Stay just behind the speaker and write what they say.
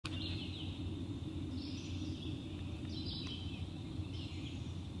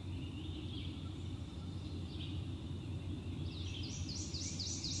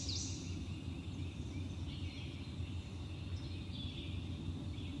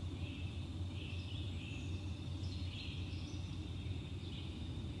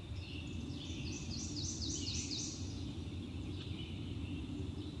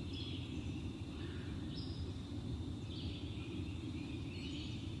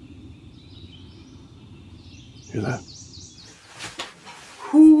Hear that?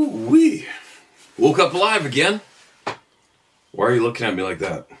 Whoo-wee. Woke up alive again. Why are you looking at me like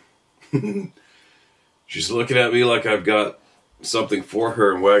that? She's looking at me like I've got something for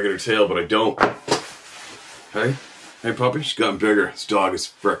her and wagging her tail, but I don't. Hey? Hey, puppy? She's gotten bigger. This dog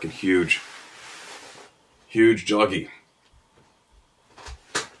is freaking huge. Huge doggy.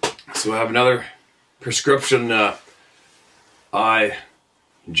 So I have another prescription eye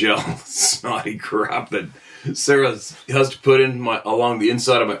gel snotty crap that Sarah has to put in along the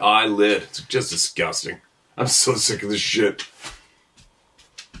inside of my eyelid. It's just disgusting. I'm so sick of this shit.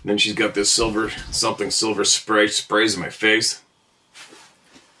 And then she's got this silver spray, sprays in my face.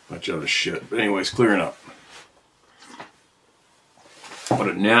 Bunch of other shit. But anyways, clearing up. What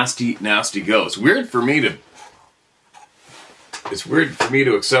a nasty, nasty go. It's weird for me to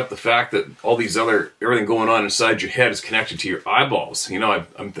accept the fact that all these everything going on inside your head is connected to your eyeballs. You know,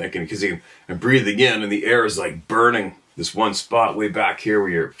 I'm thinking, because I'm breathing in and the air is like burning this one spot way back here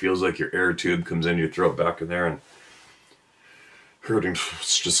where it feels like your air tube comes into your throat back in there and hurting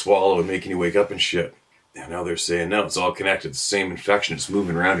to swallow and making you wake up and shit. And now they're saying, no, it's all connected. It's the same infection. It's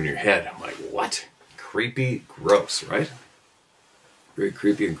moving around in your head. I'm like, what? Creepy, gross, right? Very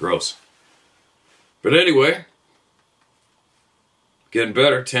creepy and gross. But anyway, getting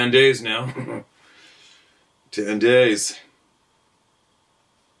better. 10 days now. 10 days.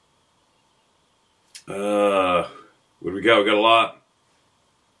 What do we got? We got a lot.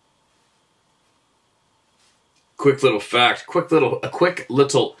 Quick little fact. A quick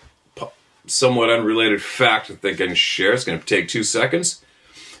little somewhat unrelated fact I think I can share. It's going to take 2 seconds.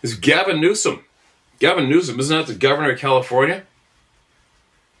 Is Gavin Newsom. Gavin Newsom, isn't that the governor of California?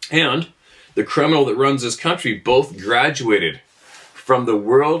 And the criminal that runs this country both graduated from the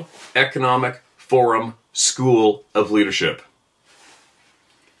World Economic Forum School of Leadership.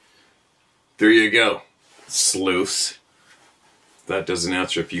 There you go, sleuths. That doesn't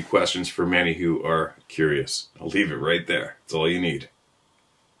answer a few questions for many who are curious. I'll leave it right there. That's all you need.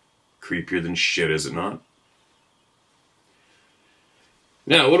 Creepier than shit, is it not?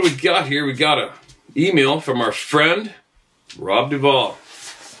 Now, what do we got here? We got an email from our friend, Rob Duvall.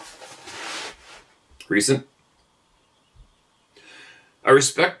 Recent. I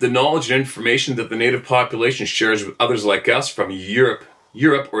respect the knowledge and information that the native population shares with others like us from Europe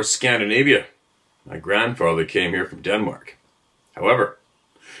or Scandinavia. My grandfather came here from Denmark. However,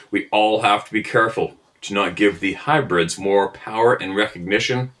 we all have to be careful to not give the hybrids more power and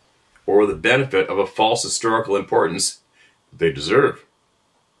recognition or the benefit of a false historical importance they deserve.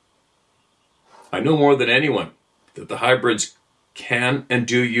 I know more than anyone that the hybrids can and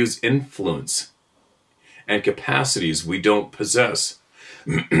do use influence and capacities we don't possess.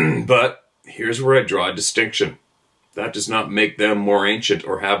 But here's where I draw a distinction. That does not make them more ancient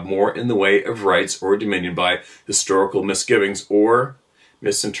or have more in the way of rights or dominion by historical misgivings or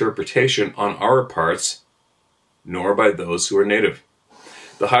misinterpretation on our parts, nor by those who are native.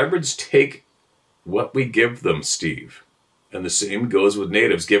 The hybrids take what we give them, Steve. And the same goes with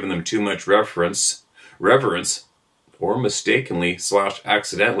natives, giving them too much reverence, or mistakenly /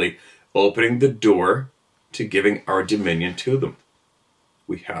 accidentally opening the door to giving our dominion to them.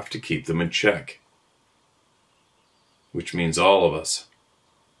 We have to keep them in check. Which means all of us.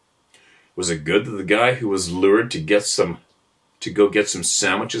 Was it good that the guy who was lured to go get some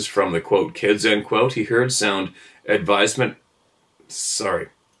sandwiches from the quote kids end quote he heard sound advisement? Sorry.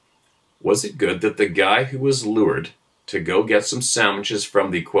 Was it good that the guy who was lured to go get some sandwiches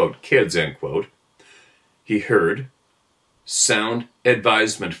from the quote kids end quote he heard sound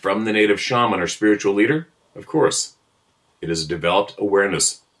advisement from the native shaman or spiritual leader? Of course. It is a developed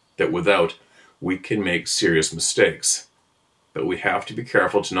awareness that without we can make serious mistakes. But we have to be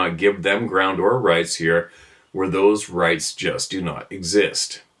careful to not give them ground or rights here where those rights just do not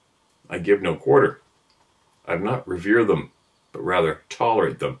exist. I give no quarter. I do not revere them, but rather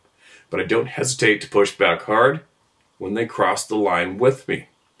tolerate them. But I don't hesitate to push back hard when they cross the line with me.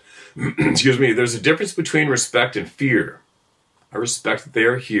 Excuse me, there's a difference between respect and fear. I respect that they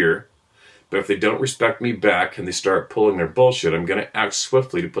are here, but if they don't respect me back and they start pulling their bullshit, I'm going to act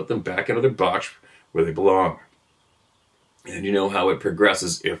swiftly to put them back into their box where they belong. And you know how it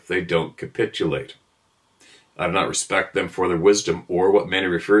progresses if they don't capitulate. I do not respect them for their wisdom or what many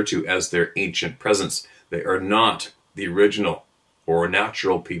refer to as their ancient presence. They are not the original or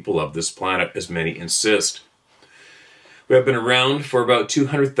natural people of this planet, as many insist. We have been around for about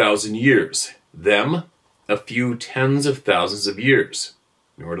 200,000 years. Them, a few tens of thousands of years.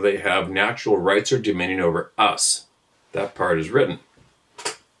 Nor do they have natural rights or dominion over us. That part is written.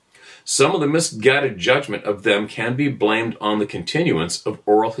 Some of the misguided judgment of them can be blamed on the continuance of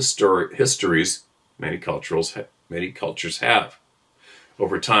oral histories Many cultures have.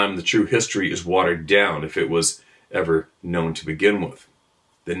 Over time, the true history is watered down if it was ever known to begin with.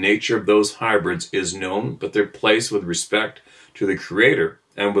 The nature of those hybrids is known, but their place with respect to the Creator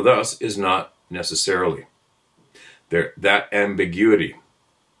and with us is not necessarily. That ambiguity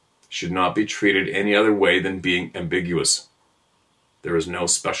should not be treated any other way than being ambiguous. There is no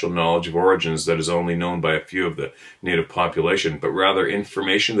special knowledge of origins that is only known by a few of the native population, but rather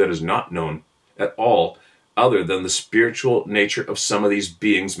information that is not known at all other than the spiritual nature of some of these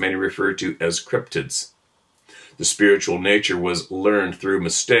beings many refer to as cryptids. The spiritual nature was learned through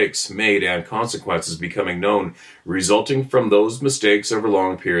mistakes made and consequences becoming known, resulting from those mistakes over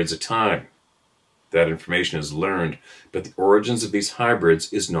long periods of time. That information is learned, but the origins of these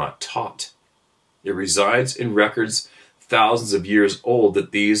hybrids is not taught. It resides in records thousands of years old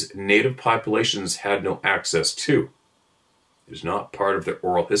that these native populations had no access to. It is not part of their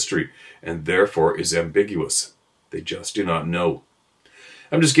oral history and therefore is ambiguous. They just do not know.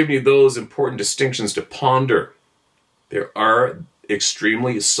 I'm just giving you those important distinctions to ponder. There are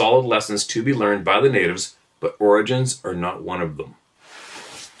extremely solid lessons to be learned by the natives, but origins are not one of them.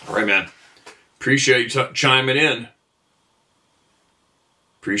 All right, man. Appreciate you chiming in.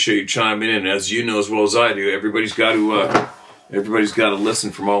 Appreciate you chiming in. As you know as well as I do, everybody's got to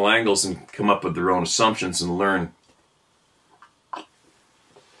listen from all angles and come up with their own assumptions and learn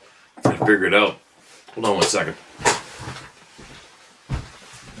and figure it out. Hold on one second.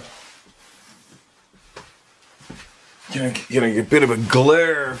 Getting a bit of a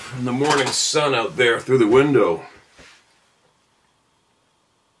glare from the morning sun out there through the window.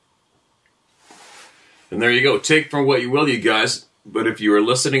 And there you go. Take from what you will, you guys. But if you are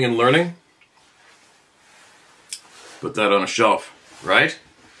listening and learning, put that on a shelf, right?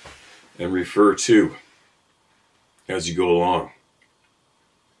 And refer to as you go along.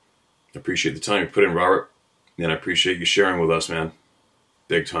 I appreciate the time you put in, Robert. And I appreciate you sharing with us, man.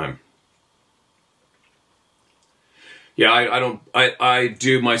 Big time. Yeah, I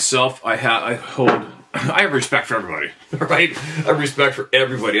do myself. I have respect for everybody, right? I have respect for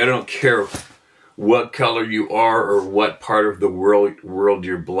everybody. I don't care what color you are or what part of the world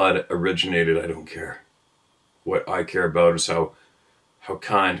your blood originated. I don't care. What I care about is how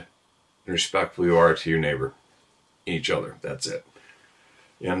kind and respectful you are to your neighbor, each other. That's it.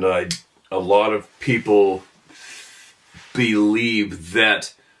 And a lot of people believe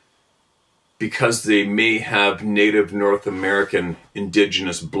that because they may have Native North American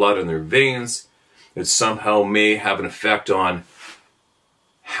indigenous blood in their veins, it somehow may have an effect on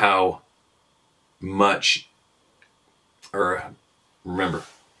how much, or remember,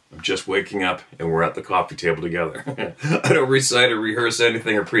 I'm just waking up and we're at the coffee table together. I don't recite or rehearse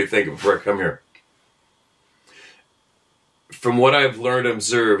anything or pre-think it before I come here. From what I've learned and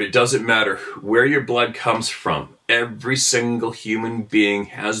observed, it doesn't matter where your blood comes from. Every single human being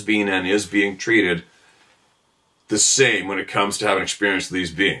has been and is being treated the same when it comes to having experience with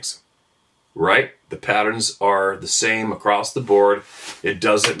these beings. Right? The patterns are the same across the board. It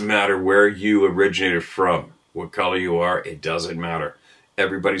doesn't matter where you originated from, what color you are, it doesn't matter.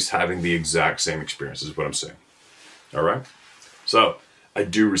 Everybody's having the exact same experience is what I'm saying. All right? So, I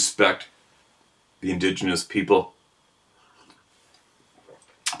do respect the indigenous people,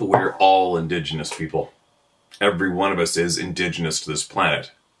 but we're all indigenous people. Every one of us is indigenous to this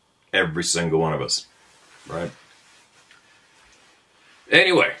planet. Every single one of us. Right?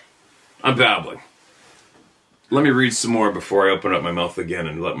 Anyway, I'm babbling. Let me read some more before I open up my mouth again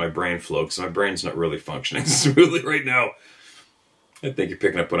and let my brain flow, because my brain's not really functioning smoothly right now. I think you're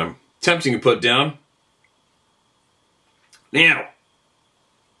picking up what I'm attempting to put down. Now,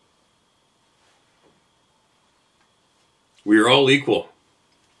 we are all equal.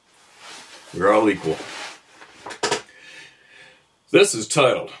 We're all equal. This is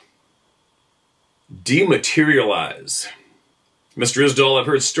titled Dematerialize. Mr. Isdall, I've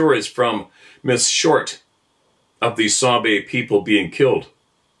heard stories from Miss Short of the Sabe people being killed.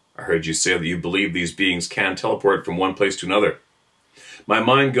 I heard you say that you believe these beings can teleport from one place to another. My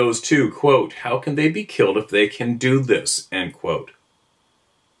mind goes to, quote, how can they be killed if they can do this, end quote.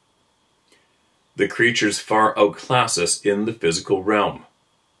 The creatures far outclass us in the physical realm.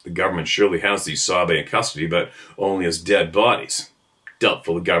 The government surely has these Sabe in custody, but only as dead bodies.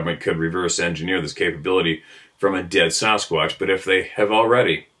 Doubtful the government could reverse engineer this capability from a dead Sasquatch, but if they have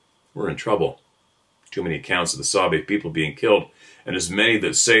already, we're in trouble. Too many accounts of the Sabe people being killed, and as many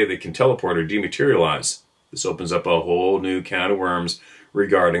that say they can teleport or dematerialize. This opens up a whole new can of worms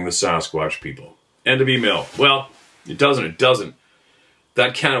regarding the Sasquatch people. End of email. Well, it doesn't.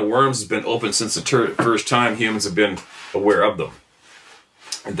 That can of worms has been open since the first time humans have been aware of them.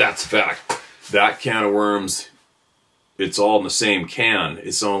 And that's a fact. that can of worms, it's all in the same can.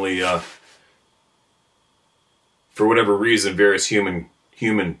 It's only, for whatever reason, various human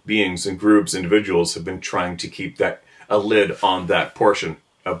beings and groups, individuals have been trying to keep a lid on that portion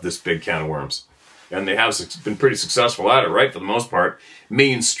of this big can of worms. And they have been pretty successful at it, right? For the most part.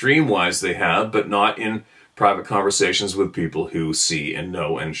 Mainstream-wise they have, but not in private conversations with people who see and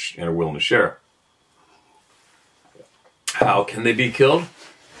know and are willing to share. How can they be killed?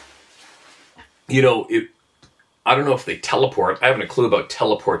 You know, I don't know if they teleport. I haven't a clue about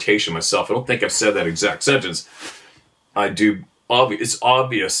teleportation myself. I don't think I've said that exact sentence. I do. It's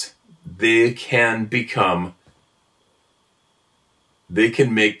obvious they can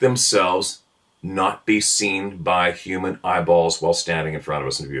make themselves not be seen by human eyeballs while standing in front of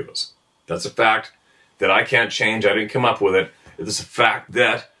us and view us. That's a fact that I can't change. I didn't come up with it. It's a fact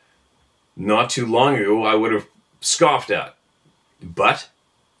that not too long ago I would have scoffed at. But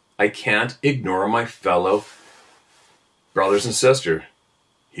I can't ignore my fellow brothers and sisters,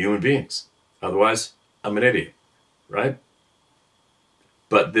 human beings. Otherwise, I'm an idiot, right?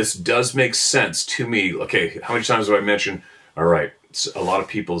 But this does make sense to me. Okay, how many times do I mention, all right, a lot of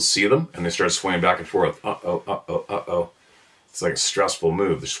people see them and they start swaying back and forth. Uh-oh, uh-oh, uh-oh. It's like a stressful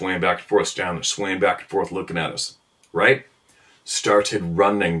move. They're swaying back and forth, down. They're swaying back and forth looking at us, right? Started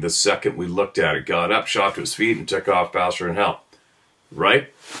running the second we looked at it. Got up, shot to his feet, and took off faster than hell, right?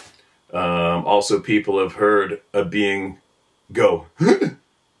 Also, people have heard a being go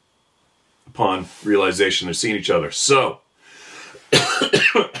upon realization they're seeing each other. So,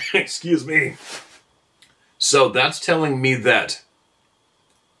 excuse me. So that's telling me that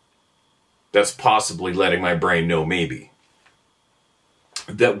that's possibly letting my brain know maybe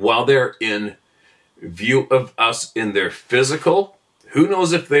that while they're in view of us in their physical, who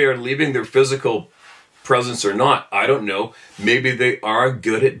knows if they are leaving their physical presence or not, I don't know. Maybe they are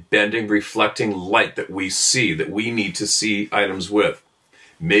good at bending, reflecting light that we see, that we need to see items with.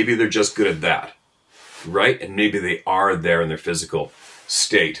 Maybe they're just good at that, right? And maybe they are there in their physical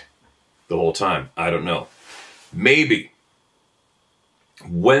state the whole time. I don't know. Maybe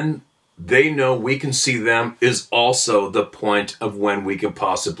when they know we can see them is also the point of when we can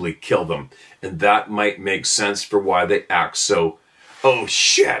possibly kill them. And that might make sense for why they act so, oh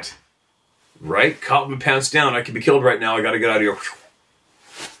shit, right? Caught my pants down. I could be killed right now. I got to get out of here.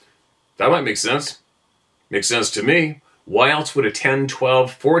 That might make sense. Makes sense to me. Why else would a 10,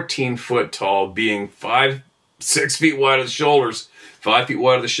 12, 14 foot tall being 5, 6 feet wide of the shoulders, 5 feet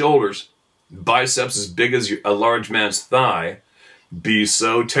wide of the shoulders, biceps as big as a large man's thigh, be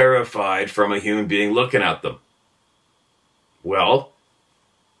so terrified from a human being looking at them? Well,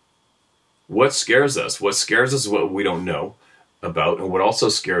 what scares us? What scares us is what we don't know about, and what also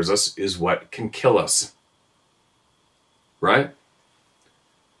scares us is what can kill us. Right?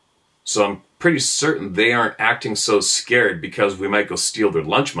 So I'm pretty certain they aren't acting so scared because we might go steal their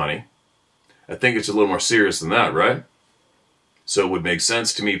lunch money. I think it's a little more serious than that, right? So it would make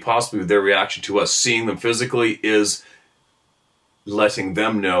sense to me, possibly their reaction to us seeing them physically is letting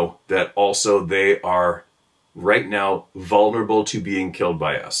them know that also they are right now vulnerable to being killed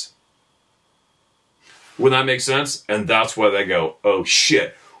by us. Wouldn't that make sense? And that's why they go, oh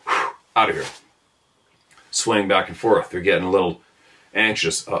shit, out of here. Swaying back and forth. They're getting a little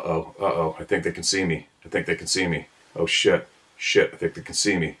anxious. Uh-oh, uh-oh, I think they can see me. I think they can see me. Oh shit, shit, I think they can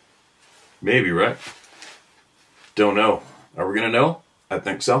see me. Maybe, right? Don't know. Are we going to know? I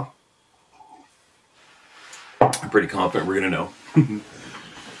think so. I'm pretty confident we're going to know.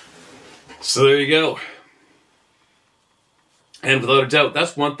 So there you go. And without a doubt,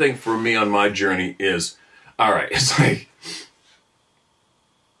 that's one thing for me on my journey is, all right, it's like,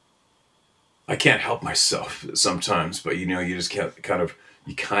 I can't help myself sometimes, but you know, you just can't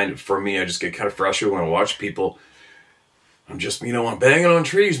for me, I just get kind of frustrated when I watch people. I'm just, you know, I'm banging on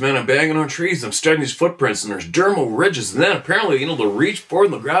trees, man. I'm banging on trees. I'm studying these footprints, and there's dermal ridges. And then apparently, you know, they'll reach forward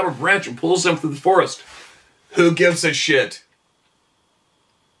and they'll grab a branch and pull something through the forest. Who gives a shit?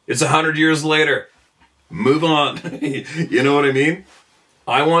 It's 100 years later. Move on. You know what I mean?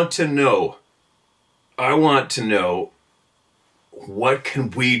 I want to know what can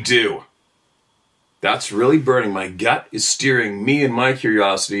we do? That's really burning. My gut is steering me, and my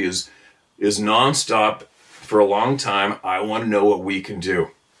curiosity is nonstop for a long time. I want to know what we can do.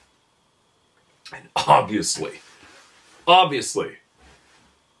 And obviously,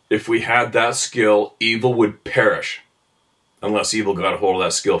 if we had that skill, evil would perish. Unless evil got a hold of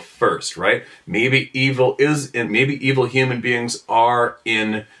that skill first, right? Maybe evil human beings are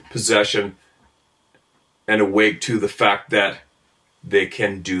in possession and awake to the fact that they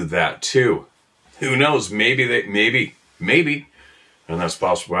can do that too. Who knows? Maybe And that's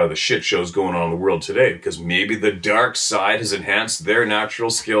possibly why the shit show's going on in the world today, because maybe the dark side has enhanced their natural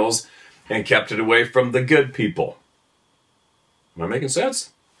skills and kept it away from the good people. Am I making sense?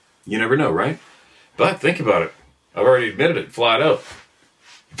 You never know, right? But think about it. I've already admitted it flat out.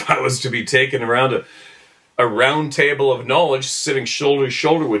 If I was to be taken around a round table of knowledge, sitting shoulder to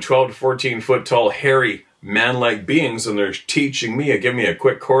shoulder with 12 to 14 foot tall, hairy, man-like beings, and they're teaching me, giving me a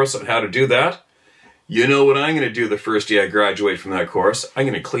quick course on how to do that, you know what I'm going to do the first day I graduate from that course? I'm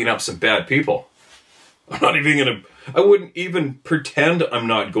going to clean up some bad people. I wouldn't even pretend I'm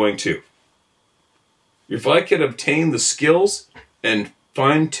not going to. If I could obtain the skills and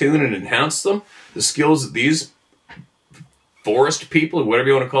fine-tune and enhance them, the skills that these forest people, whatever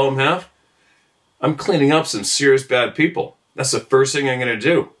you want to call them, have, I'm cleaning up some serious bad people. That's the first thing I'm going to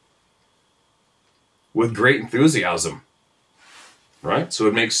do. With great enthusiasm. Right? So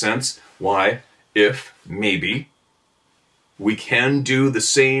it makes sense why, if maybe, we can do the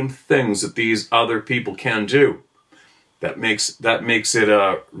same things that these other people can do. That makes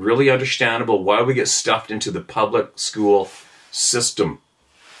it really understandable why we get stuffed into the public school system.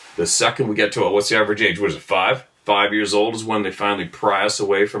 The second we get to, what's the average age? What is it, 5? 5 years old is when they finally pry us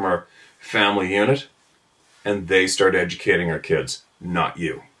away from our family unit, and they start educating our kids, not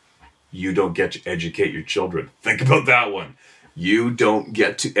you. You don't get to educate your children. Think about that one. You don't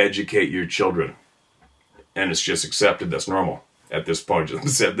get to educate your children. And it's just accepted. That's normal at this point.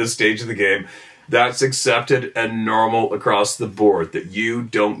 At this stage of the game, that's accepted and normal across the board, that you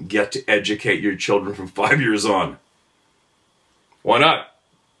don't get to educate your children from 5 years on. Why not?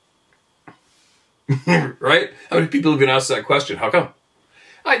 Right? How many people have been asked that question? How come?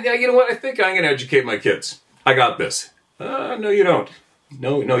 You know what? I think I'm going to educate my kids. I got this. No, you don't.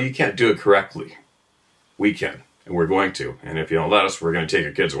 No, you can't do it correctly. We can, and we're going to. And if you don't let us, we're going to take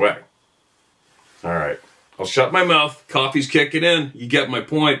your kids away. All right. I'll shut my mouth. Coffee's kicking in. You get my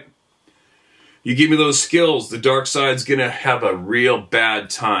point. You give me those skills, the dark side's going to have a real bad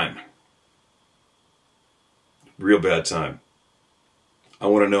time. Real bad time. I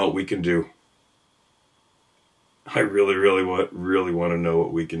want to know what we can do. I really want to know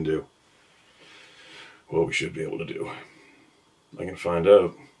what we can do. What we should be able to do. I'm going to find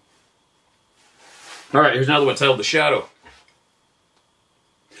out. All right, here's another one titled The Shadow.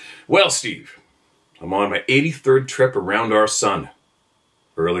 Well, Steve, I'm on my 83rd trip around our sun.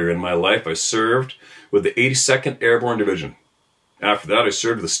 Earlier in my life, I served with the 82nd Airborne Division. After that, I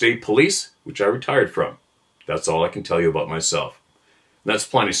served with the State Police, which I retired from. That's all I can tell you about myself. That's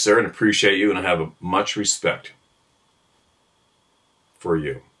plenty, sir, and appreciate you, and I have much respect for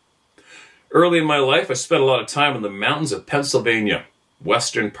you. Early in my life, I spent a lot of time in the mountains of Pennsylvania,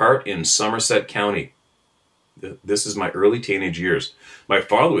 western part in Somerset County. This is my early teenage years. My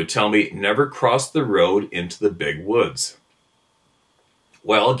father would tell me, never cross the road into the big woods.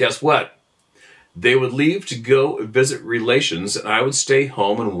 Well, guess what? They would leave to go visit relations, and I would stay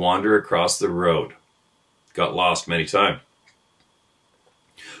home and wander across the road. Got lost many times.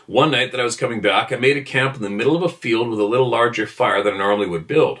 One night that I was coming back, I made a camp in the middle of a field with a little larger fire than I normally would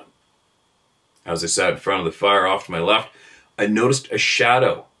build. As I sat in front of the fire off to my left, I noticed a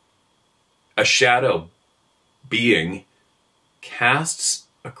shadow. A shadow being cast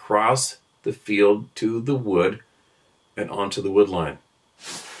across the field to the wood and onto the wood line.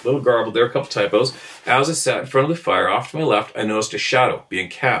 A little garbled there, a couple typos. As I sat in front of the fire off to my left, I noticed a shadow being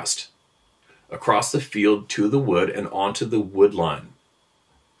cast across the field to the wood and onto the wood line.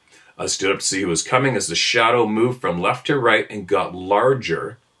 I stood up to see who was coming as the shadow moved from left to right and got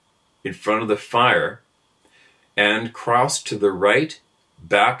larger in front of the fire and crossed to the right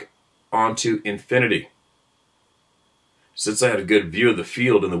back onto infinity. Since I had a good view of the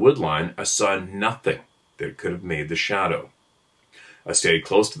field and the wood line, I saw nothing that could have made the shadow. I stayed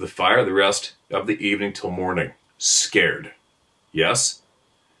close to the fire the rest of the evening till morning, scared. Yes,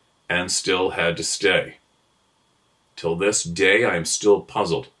 and still had to stay. Till this day, I am still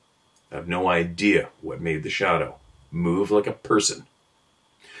puzzled. I have no idea what made the shadow move like a person.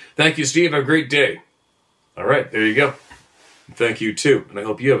 Thank you, Steve. Have a great day. All right, there you go. Thank you, too. And I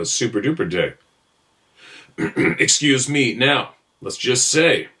hope you have a super-duper day. Excuse me. Now, let's just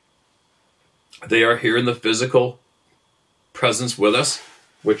say they are here in the physical presence with us,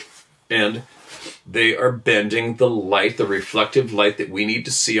 and they are bending the light, the reflective light that we need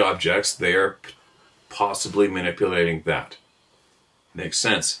to see objects. They are possibly manipulating that. Makes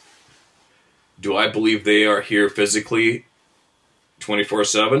sense. Do I believe they are here physically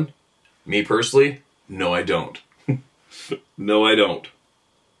 24/7? Me personally? No, I don't. No, I don't.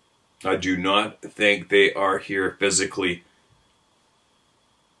 I do not think they are here physically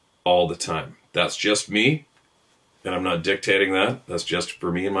all the time. That's just me. And I'm not dictating that. That's just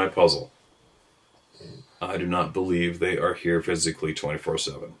for me and my puzzle. I do not believe they are here physically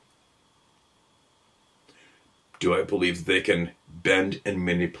 24/7. Do I believe that they can bend and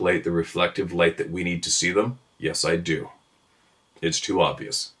manipulate the reflective light that we need to see them? Yes, I do. It's too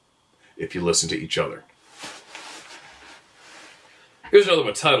obvious if you listen to each other. Here's another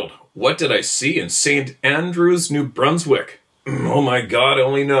one titled, What Did I See in St. Andrews, New Brunswick? Oh my God,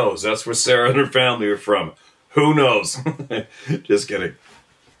 only knows. That's where Sarah and her family are from. Who knows? Just kidding.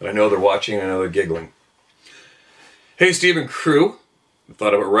 But I know they're watching and I know they're giggling. Hey, Stephen Crew. I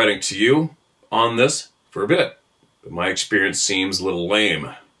thought about writing to you on this for a bit, but my experience seems a little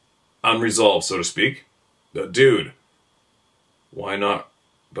lame. Unresolved, so to speak. But dude, why not?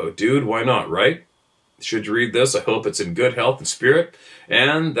 Right? Should you read this, I hope it's in good health and spirit,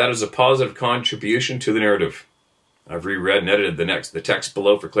 and that is a positive contribution to the narrative. I've reread and edited the text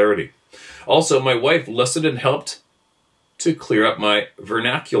below for clarity. Also, my wife listened and helped to clear up my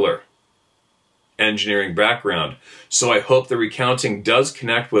vernacular engineering background, so I hope the recounting does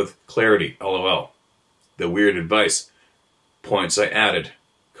connect with clarity, lol. The weird advice points I added.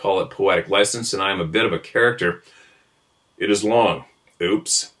 Call it poetic license, and I am a bit of a character. It is long.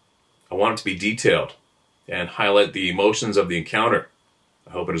 Oops. I want it to be detailed and highlight the emotions of the encounter.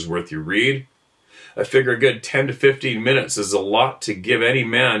 I hope it is worth your read. I figure a good 10 to 15 minutes is a lot to give any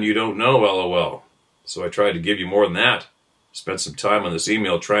man you don't know, lol. So I tried to give you more than that. Spent some time on this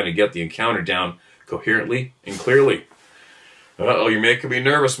email trying to get the encounter down coherently and clearly. Uh-oh, you're making me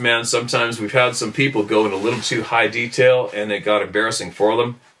nervous, man. Sometimes we've had some people go in a little too high detail and it got embarrassing for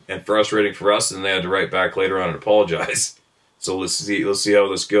them and frustrating for us, and they had to write back later on and apologize. So let's see how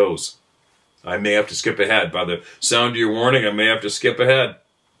this goes. I may have to skip ahead. By the sound of your warning, I may have to skip ahead.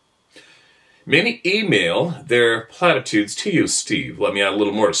 Many email their platitudes to you, Steve. Let me add a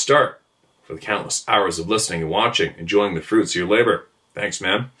little more to start. For the countless hours of listening and watching, enjoying the fruits of your labor. Thanks,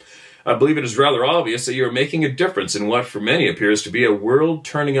 man. I believe it is rather obvious that you are making a difference in what for many appears to be a world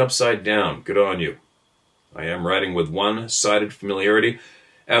turning upside down. Good on you. I am writing with one-sided familiarity,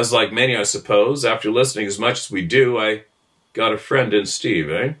 as like many, I suppose. After listening as much as we do, I got a friend in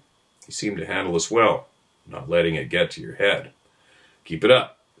Steve, eh? He seemed to handle us well, not letting it get to your head. Keep it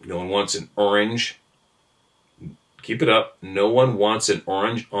up. No one wants an orange. Keep it up. No one wants an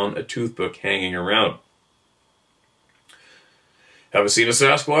orange on a toothpick hanging around. Haven't seen a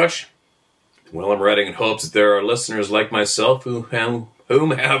Sasquatch? Well, I'm writing in hopes that there are listeners like myself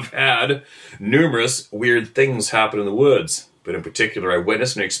whom have had numerous weird things happen in the woods. But in particular, I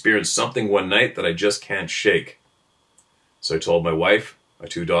witnessed and experienced something one night that I just can't shake. So I told my wife, my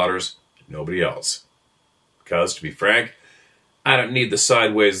 2 daughters, nobody else. Because, to be frank, I don't need the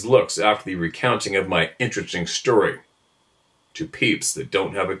sideways looks after the recounting of my interesting story to peeps that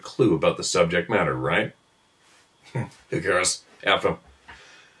don't have a clue about the subject matter, right? Who cares? F them.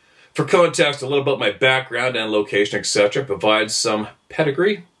 For context, a little about my background and location, etc. provides some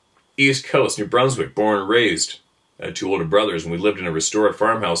pedigree. East Coast, New Brunswick, born and raised. I had 2 older brothers, and we lived in a restored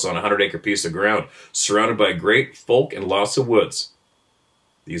farmhouse on a 100-acre piece of ground, surrounded by great folk and lots of woods.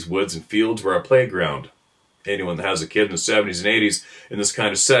 These woods and fields were our playground. Anyone that has a kid in the 70s and 80s in this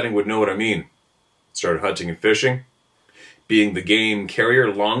kind of setting would know what I mean. Started hunting and fishing, being the game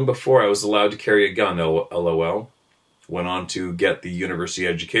carrier long before I was allowed to carry a gun, lol. Went on to get the university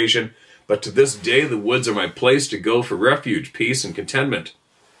education, but to this day the woods are my place to go for refuge, peace, and contentment.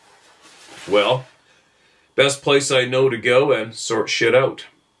 Well, best place I know to go and sort shit out.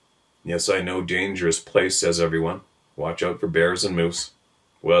 Yes, I know, dangerous place, says everyone. Watch out for bears and moose.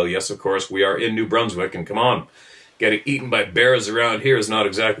 Well, yes, of course, we are in New Brunswick, and come on, getting eaten by bears around here is not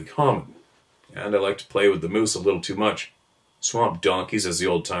exactly common. And I like to play with the moose a little too much. Swamp donkeys, as the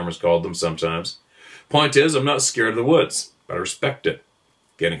old-timers called them sometimes. Point is, I'm not scared of the woods, but I respect it.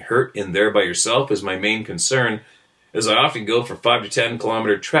 Getting hurt in there by yourself is my main concern, as I often go for 5 to 10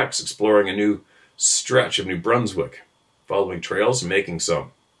 kilometer treks exploring a new stretch of New Brunswick, following trails and making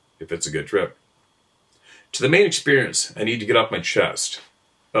some, if it's a good trip. To the main experience, I need to get off my chest.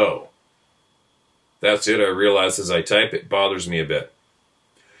 Oh, that's it. I realize as I type, it bothers me a bit.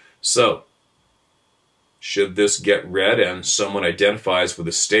 So, should this get read and someone identifies with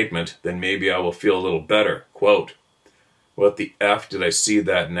a statement, then maybe I will feel a little better. Quote, what the F did I see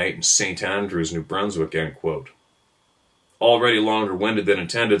that night in St. Andrews, New Brunswick, end quote. Already longer-winded than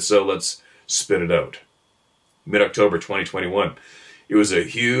intended, so let's spit it out. Mid-October 2021. It was a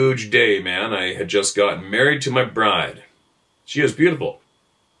huge day, man. I had just gotten married to my bride. She is beautiful.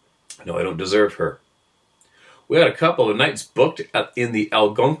 No, I don't deserve her. We had a couple of nights booked in the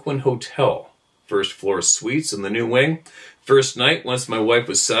Algonquin Hotel. First floor suites in the new wing. First night, once my wife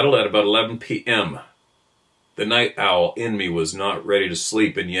was settled at about 11 p.m. The night owl in me was not ready to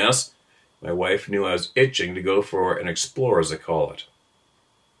sleep, and yes, my wife knew I was itching to go for an explore, as I call it.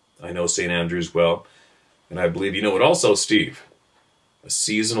 I know St. Andrews well, and I believe you know it also, Steve. A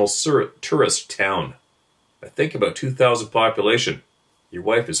seasonal tourist town. I think about 2,000 population. Your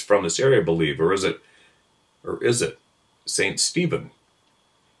wife is from this area, I believe, or is it St. Stephen?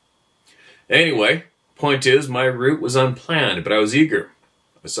 Anyway, point is, my route was unplanned, but I was eager.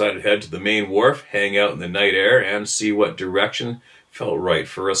 I decided to head to the main wharf, hang out in the night air, and see what direction felt right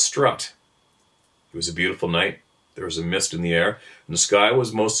for a strut. It was a beautiful night. There was a mist in the air, and the sky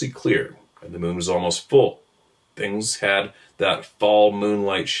was mostly clear, and the moon was almost full. Things had that fall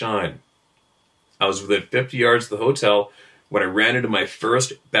moonlight shine. I was within 50 yards of the hotel when I ran into my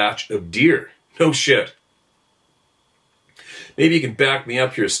first batch of deer. No shit. Maybe you can back me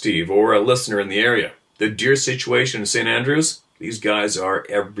up here, Steve, or a listener in the area. The deer situation in St. Andrews? These guys are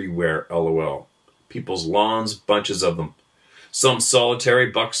everywhere, lol. People's lawns, bunches of them. Some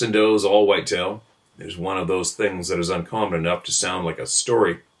solitary, bucks and does, all whitetail. There's one of those things that is uncommon enough to sound like a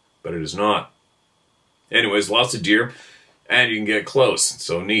story, but it is not. Anyways, lots of deer, and you can get close.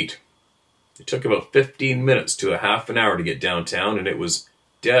 So neat. It took about 15 minutes to a half an hour to get downtown, and it was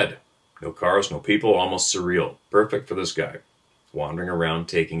dead. No cars, no people, almost surreal. Perfect for this guy, wandering around,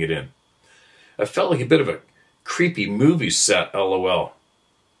 taking it in. I felt like a bit of a creepy movie set, lol.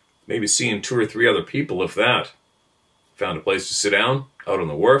 Maybe seeing 2 or 3 other people, if that. Found a place to sit down, out on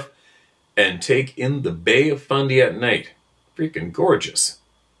the wharf, and take in the Bay of Fundy at night. Freaking gorgeous.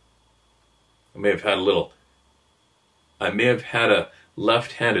 I may have had a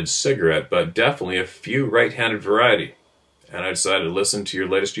left-handed cigarette, but definitely a few right-handed variety. And I decided to listen to your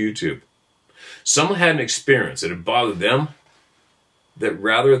latest YouTube. Someone had an experience. It had bothered them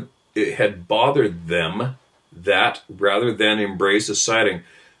that rather than embrace a sighting,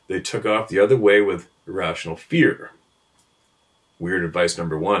 they took off the other way with irrational fear. Weird advice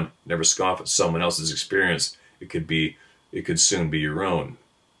number 1, never scoff at someone else's experience. It could soon be your own.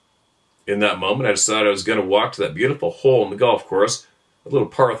 In that moment, I decided I was going to walk to that beautiful hole in the golf course, a little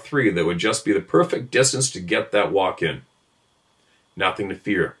par 3 that would just be the perfect distance to get that walk in. Nothing to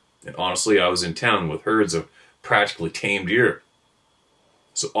fear. And honestly, I was in town with herds of practically tamed deer.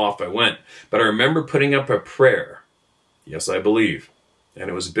 So off I went. But I remember putting up a prayer. Yes, I believe. And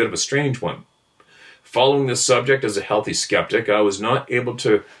it was a bit of a strange one. Following this subject as a healthy skeptic, I was not able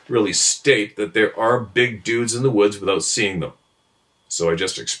to really state that there are big dudes in the woods without seeing them. So I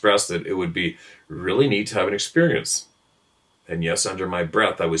just expressed that it would be really neat to have an experience. And yes, under my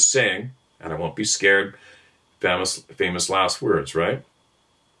breath I was saying, and I won't be scared, famous last words, right?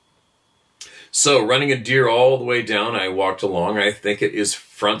 So, running a deer all the way down, I walked along. I think it is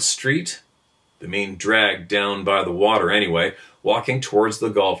Front Street, the main drag down by the water anyway, walking towards the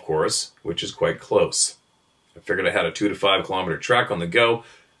golf course, which is quite close. I figured I had a 2 to 5 kilometer trek on the go,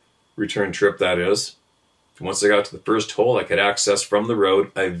 return trip that is. Once I got to the first hole I could access from the road,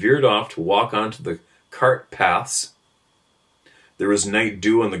 I veered off to walk onto the cart paths. There was night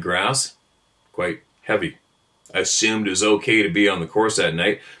dew on the grass, quite heavy. I assumed it was okay to be on the course at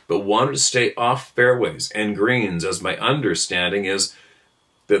night, but wanted to stay off fairways and greens, as my understanding is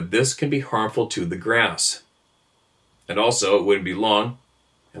that this can be harmful to the grass. And also, it wouldn't be long,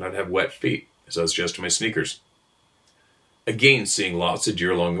 and I'd have wet feet, as I was just in my sneakers. Again, seeing lots of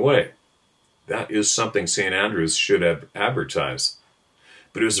deer along the way. That is something St. Andrews should advertise.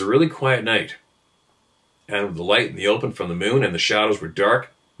 But it was a really quiet night. And with the light in the open from the moon and the shadows were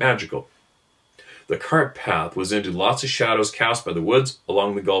dark, magical. The cart path was into lots of shadows cast by the woods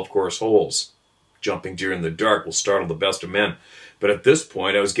along the golf course holes. Jumping deer in the dark will startle the best of men, but at this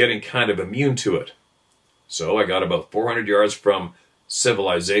point I was getting kind of immune to it. So I got about 400 yards from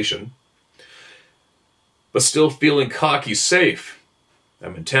civilization, but still feeling cocky safe.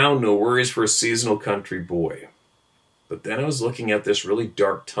 I'm in town, no worries for a seasonal country boy. But then I was looking at this really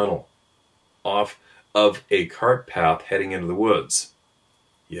dark tunnel off of a cart path heading into the woods.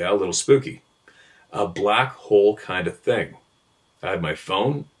 Yeah, a little spooky. A black hole kind of thing. I had my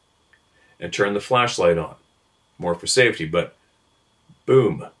phone and turned the flashlight on. More for safety, but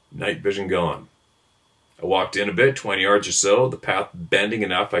boom, night vision gone. I walked in a bit, 20 yards or so, the path bending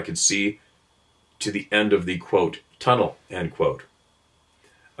enough I could see to the end of the, quote, tunnel, end quote.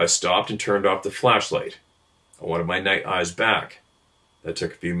 I stopped and turned off the flashlight. I wanted my night eyes back. That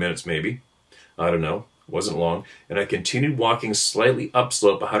took a few minutes maybe. I don't know. It wasn't long. And I continued walking slightly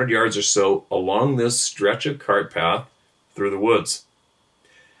upslope 100 yards or so along this stretch of cart path through the woods.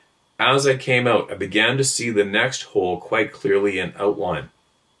 As I came out, I began to see the next hole quite clearly in outline.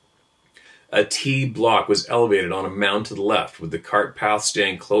 A T block was elevated on a mound to the left, with the cart path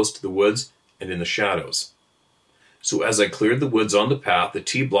staying close to the woods and in the shadows. So as I cleared the woods on the path, the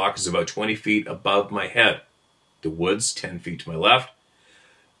T-block is about 20 feet above my head. The woods 10 feet to my left,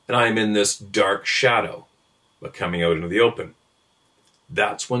 and I am in this dark shadow, but coming out into the open.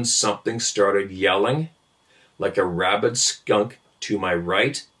 That's when something started yelling like a rabid skunk to my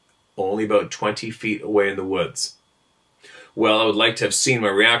right, only about 20 feet away in the woods. Well, I would like to have seen my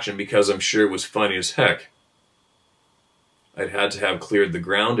reaction because I'm sure it was funny as heck. I'd had to have cleared the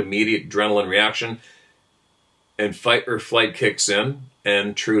ground, immediate adrenaline reaction, and fight or flight kicks in,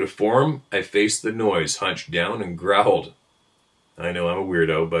 and true to form, I faced the noise, hunched down, and growled. I know I'm a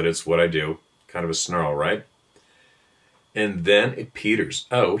weirdo, but it's what I do. Kind of a snarl, right? And then it peters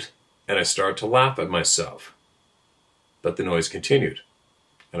out, and I start to laugh at myself. But the noise continued,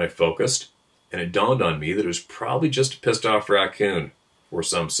 and I focused, and it dawned on me that it was probably just a pissed off raccoon, or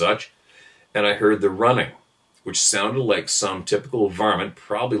some such, and I heard the running, which sounded like some typical varmint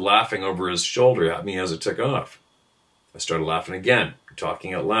probably laughing over his shoulder at me as it took off. I started laughing again,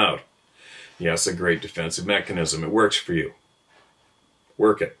 talking out loud. Yes, a great defensive mechanism. It works for you.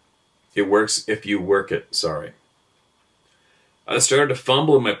 Work it. It works if you work it, sorry. I started to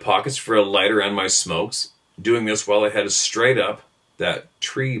fumble in my pockets for a lighter and my smokes, doing this while I headed straight up that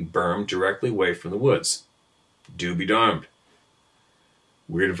tree berm directly away from the woods. Do be darned.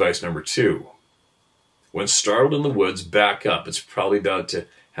 Weird advice number 2. When startled in the woods, back up. It's probably about to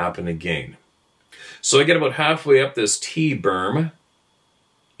happen again. So I get about halfway up this T-berm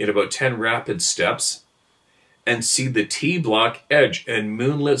in about 10 rapid steps and see the T-block edge and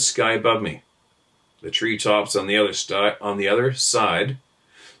moonlit sky above me. The treetops on the other side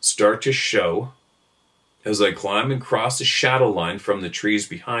start to show as I climb and cross the shadow line from the trees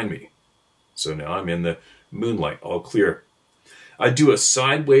behind me. So now I'm in the moonlight, all clear. I do a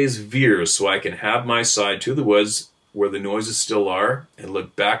sideways veer so I can have my side to the woods where the noises still are and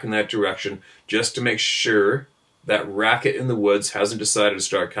look back in that direction just to make sure that racket in the woods hasn't decided to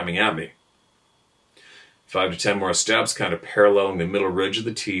start coming at me. 5 to 10 more steps, kind of paralleling the middle ridge of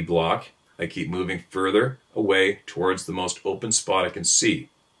the T-block. I keep moving further away towards the most open spot I can see.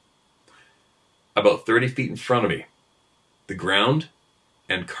 About 30 feet in front of me, the ground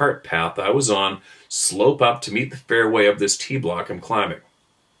and cart path I was on slope up to meet the fairway of this T-block I'm climbing.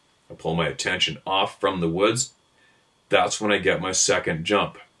 I pull my attention off from the woods. That's when I get my second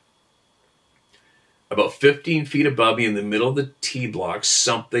jump. About 15 feet above me in the middle of the T-block,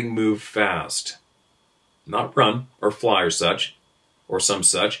 something moved fast. Not run or fly or such, or some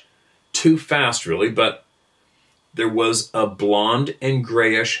such. Too fast, really, but there was a blonde and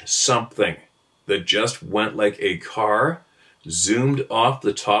grayish something that just went like a car, zoomed off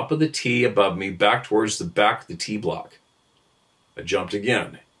the top of the T above me back towards the back of the T-block. I jumped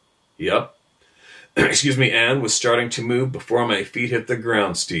again. Yep. Excuse me, and was starting to move before my feet hit the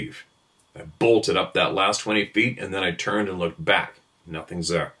ground, Steve. I bolted up that last 20 feet, and then I turned and looked back. Nothing's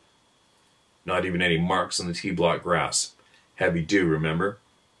there. Not even any marks on the T-block grass. Heavy dew, remember?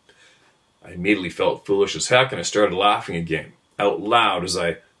 I immediately felt foolish as heck, and I started laughing again, out loud, as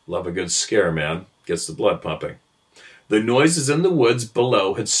I love a good scare, man. Gets the blood pumping. The noises in the woods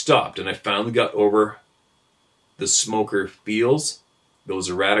below had stopped, and I finally got over the smoker feels, those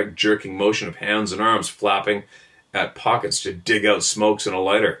erratic jerking motion of hands and arms flapping at pockets to dig out smokes in a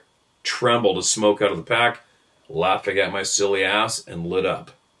lighter, trembled as smoke out of the pack, laughing at my silly ass, and lit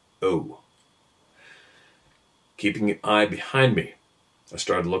up. Oh. Keeping an eye behind me, I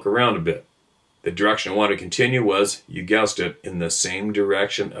started to look around a bit. The direction I wanted to continue was, you guessed it, in the same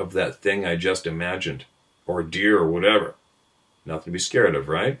direction of that thing I just imagined. Or deer or whatever. Nothing to be scared of,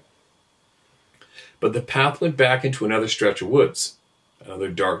 right? But the path led back into another stretch of woods. Another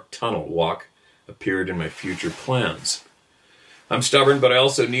dark tunnel walk appeared in my future plans. I'm stubborn, but I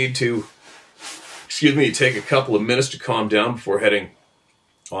also need to, take a couple of minutes to calm down before heading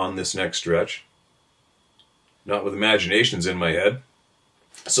on this next stretch. Not with imaginations in my head.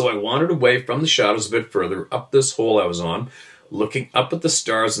 So I wandered away from the shadows a bit further up this hole I was on, looking up at the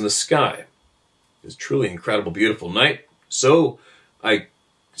stars in the sky. It was a truly incredible, beautiful night. So I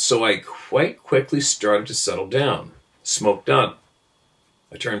quite quickly started to settle down. Smoke done.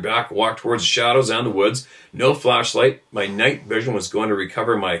 I turned back, walked towards the shadows and the woods. No flashlight. My night vision was going to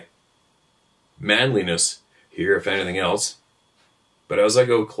recover my manliness here, if anything else. But as I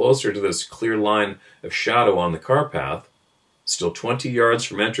go closer to this clear line of shadow on the car path, still 20 yards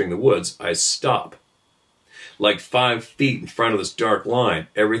from entering the woods, I stop. Like 5 feet in front of this dark line,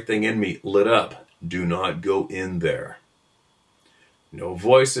 everything in me lit up. Do not go in there. No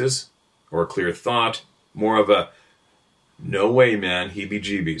voices or a clear thought, more of a, no way, man,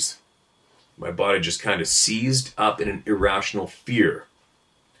 heebie-jeebies. My body just kind of seized up in an irrational fear.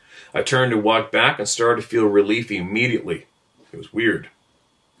 I turned and walked back and started to feel relief immediately. It was weird.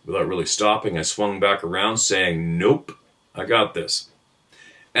 Without really stopping, I swung back around saying, "Nope, I got this."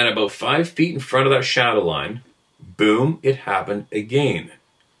 And about 5 feet in front of that shadow line, boom, it happened again.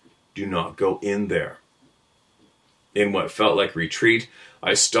 Do not go in there. In what felt like retreat,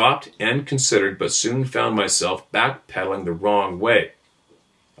 I stopped and considered, but soon found myself backpedaling the wrong way.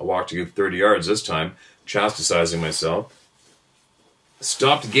 I walked a good 30 yards this time, chastising myself.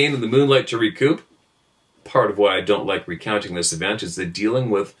 Stopped again in the moonlight to recoup. Part of why I don't like recounting this event is the dealing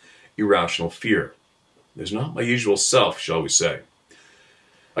with irrational fear. There's not my usual self, shall we say.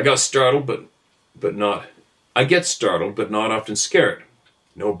 I get startled, but not often scared.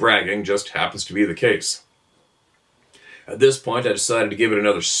 No bragging, just happens to be the case. At this point, I decided to give it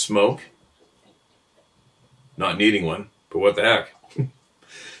another smoke. Not needing one, but what the heck.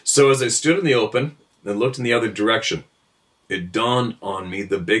 So as I stood in the open and looked in the other direction, it dawned on me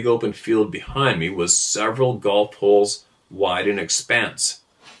the big open field behind me was several golf holes wide in expanse.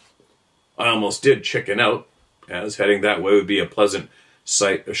 I almost did chicken out, as heading that way would be a pleasant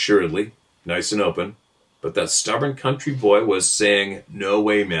sight assuredly, nice and open, but that stubborn country boy was saying, "No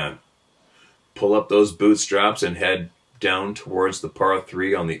way, man. Pull up those bootstraps and head down towards the par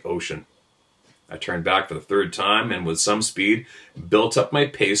 3 on the ocean." I turned back for the third time and with some speed built up my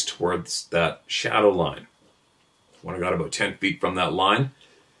pace towards that shadow line. When I got about 10 feet from that line,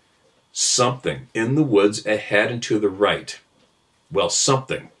 something in the woods ahead and to the right,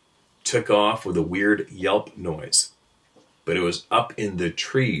 something took off with a weird yelp noise. But it was up in the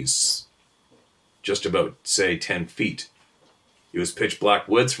trees, just about, say, 10 feet. It was pitch black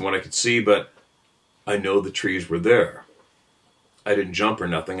woods from what I could see, but I know the trees were there. I didn't jump or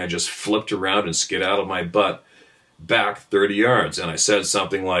nothing. I just flipped around and skedaddled my butt back 30 yards, and I said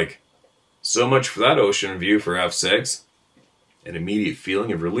something like, "So much for that ocean view, for F's sakes." An immediate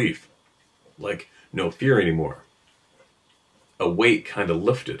feeling of relief, like no fear anymore. A weight kind of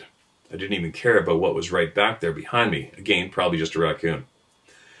lifted. I didn't even care about what was right back there behind me. Again, probably just a raccoon.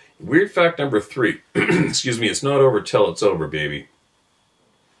 Weird fact number 3. Excuse me, it's not over till it's over, baby.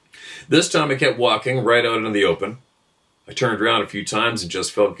 This time I kept walking right out into the open. I turned around a few times and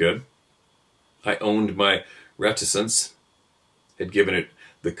just felt good. I owned my reticence, had given it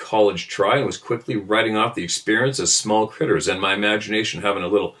the college try, and was quickly writing off the experience as small critters and my imagination having a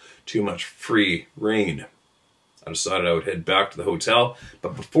little too much free rein. I decided I would head back to the hotel,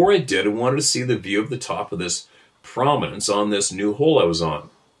 but before I did, I wanted to see the view of the top of this prominence on this new hole I was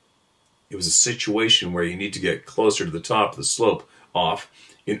on. It was a situation where you need to get closer to the top of the slope off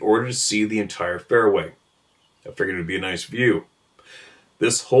in order to see the entire fairway. I figured it would be a nice view.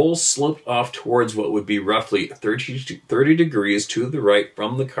 This hole sloped off towards what would be roughly 30 degrees to the right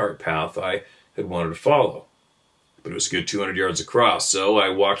from the cart path I had wanted to follow. But it was a good 200 yards across, so I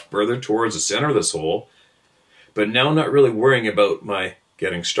walked further towards the center of this hole, but now not really worrying about my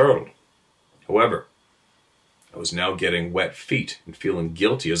getting startled. However, I was now getting wet feet and feeling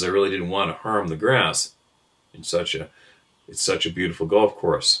guilty as I really didn't want to harm the grass. It's such a beautiful golf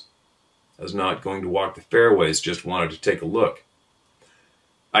course. I was not going to walk the fairways, just wanted to take a look.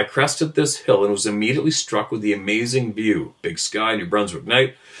 I crested this hill and was immediately struck with the amazing view. Big sky, New Brunswick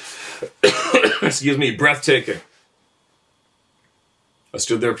night. Excuse me, breathtaking. I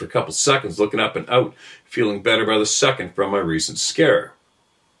stood there for a couple seconds looking up and out, feeling better by the second from my recent scare.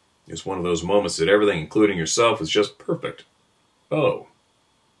 It was one of those moments that everything, including yourself, was just perfect. Oh,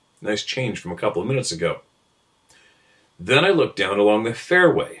 nice change from a couple of minutes ago. Then I looked down along the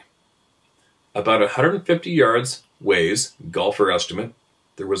fairway. About 150 yards ways, golfer estimate,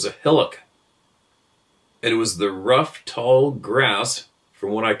 there was a hillock. And it was the rough, tall grass,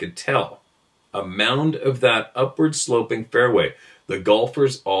 from what I could tell. A mound of that upward sloping fairway the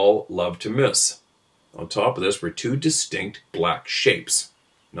golfers all love to miss. On top of this were 2 distinct black shapes,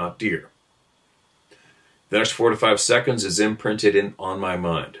 not deer. The next 4 to 5 seconds is imprinted on my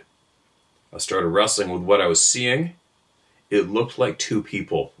mind. I started wrestling with what I was seeing. It looked like 2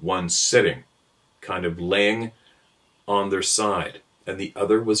 people, one sitting, kind of laying on their side, and the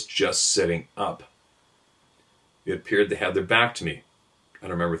other was just sitting up. It appeared they had their back to me. I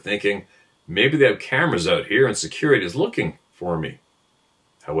remember thinking, maybe they have cameras out here and security is looking for me.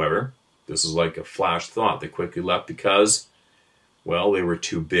 However, this is like a flash thought that quickly left because, well, they were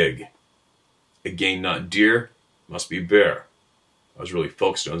too big. Again, not deer, must be bear. I was really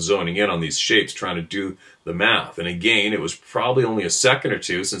focused on zoning in on these shapes, trying to do the math. And again, it was probably only a second or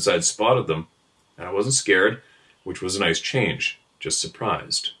two since I'd spotted them, and I wasn't scared, which was a nice change, just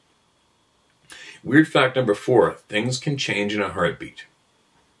surprised. Weird fact number 4, things can change in a heartbeat.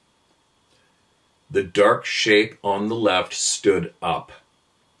 The dark shape on the left stood up.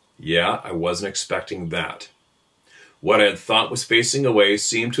 Yeah, I wasn't expecting that. What I had thought was facing away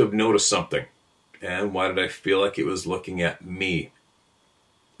seemed to have noticed something. And why did I feel like it was looking at me?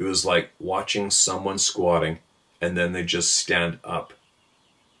 It was like watching someone squatting and then they just stand up.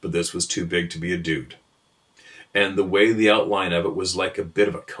 But this was too big to be a dude. And the way the outline of it was like a bit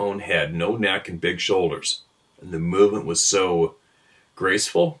of a cone head, no neck and big shoulders. And the movement was so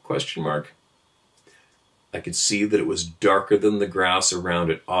graceful, question mark. I could see that it was darker than the grass around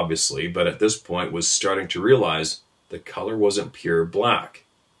it, obviously, but at this point was starting to realize the color wasn't pure black.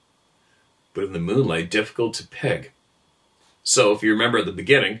 But in the moonlight, difficult to peg. So if you remember at the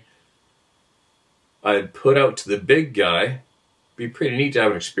beginning, I'd put out to the big guy, be pretty neat to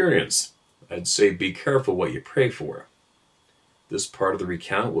have an experience. I'd say be careful what you pray for. This part of the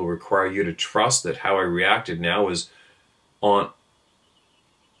recount will require you to trust that how I reacted now is on...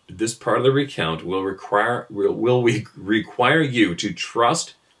 This part of the recount will require you to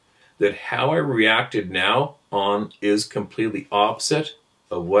trust that how I reacted now on is completely opposite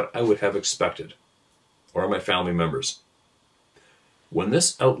of what I would have expected, or my family members. When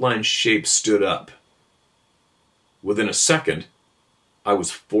this outline shape stood up, within a second, I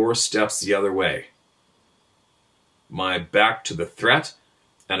was 4 steps the other way. My back to the threat,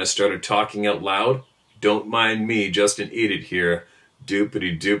 and I started talking out loud. Don't mind me, just an idiot here.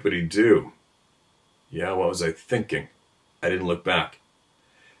 Doopity doopity doo. Yeah, what was I thinking? I didn't look back.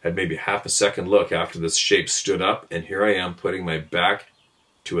 Had maybe half a second look after this shape stood up, and here I am putting my back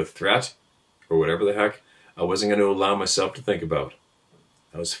to a threat, or whatever the heck I wasn't going to allow myself to think about.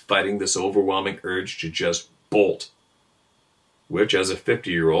 I was fighting this overwhelming urge to just bolt, which as a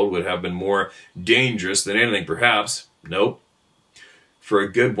 50-year-old would have been more dangerous than anything perhaps. Nope. For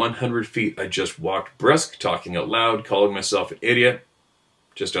a good 100 feet, I just walked brisk, talking out loud, calling myself an idiot.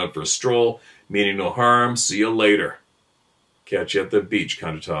 Just out for a stroll, meaning no harm, see you later. Catch you at the beach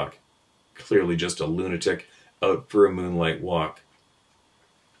kind of talk. Clearly just a lunatic out for a moonlight walk.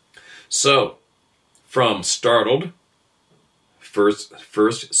 So, from startled,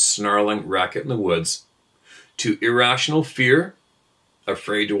 first snarling racket in the woods, to irrational fear,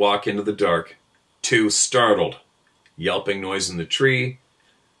 afraid to walk into the dark, to startled, yelping noise in the tree,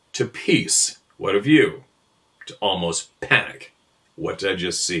 to peace, what of you, to almost panic, what did I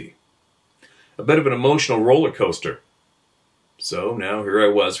just see? A bit of an emotional roller coaster. So now here I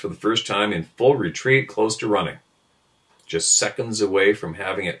was for the first time in full retreat, close to running. Just seconds away from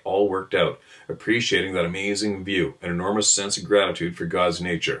having it all worked out, appreciating that amazing view, an enormous sense of gratitude for God's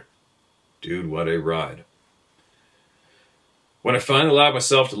nature. Dude, what a ride. When I finally allowed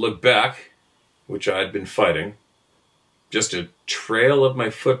myself to look back, which I had been fighting, just a trail of my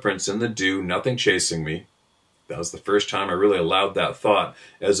footprints in the dew, nothing chasing me. That was the first time I really allowed that thought,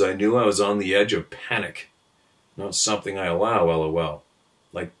 as I knew I was on the edge of panic. Not something I allow, lol.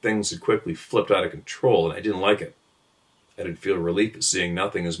 Like things had quickly flipped out of control, and I didn't like it. I didn't feel relief at seeing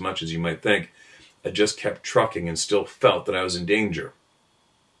nothing as much as you might think. I just kept trucking and still felt that I was in danger.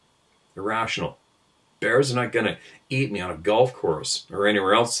 Irrational. Bears are not going to eat me on a golf course or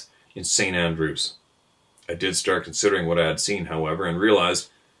anywhere else in St. Andrews. I did start considering what I had seen, however, and realized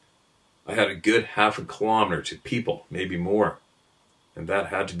I had a good half a kilometer to people, maybe more. And that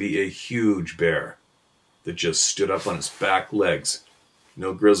had to be a huge bear that just stood up on its back legs.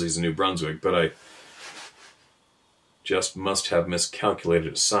 No grizzlies in New Brunswick, but I just must have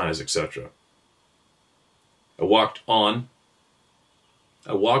miscalculated its size, etc. I walked on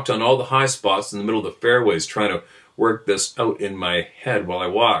all the high spots in the middle of the fairways, trying to work this out in my head while I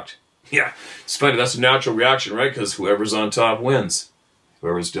walked. Yeah, it's funny, that's a natural reaction, right? Because whoever's on top wins.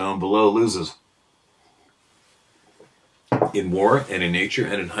 Whoever's down below loses. In war and in nature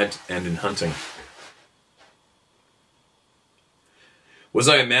and in hunting. Was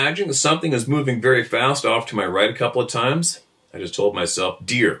I imagining that something is moving very fast off to my right a couple of times? I just told myself,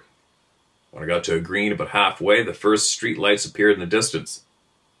 deer. When I got to a green about halfway, the first street lights appeared in the distance.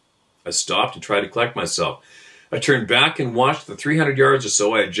 I stopped and tried to collect myself. I turned back and watched the 300 yards or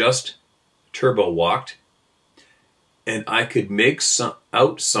so I had just turbo walked, and I could make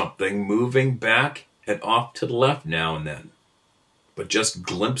out something moving back and off to the left now and then, but just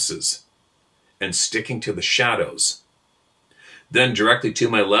glimpses and sticking to the shadows. Then directly to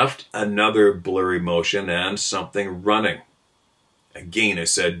my left, another blurry motion and something running. Again, I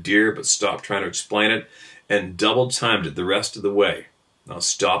said deer, but stopped trying to explain it and double-timed it the rest of the way, not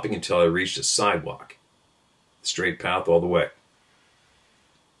stopping until I reached a sidewalk. Straight path all the way.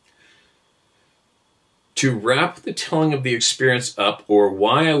 To wrap the telling of the experience up, or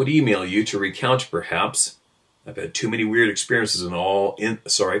why I would email you to recount perhaps, I've had too many weird experiences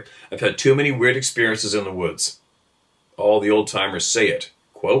I've had too many weird experiences in the woods. All the old-timers say it,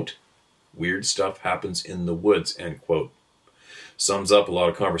 quote, weird stuff happens in the woods, end quote. Sums up a lot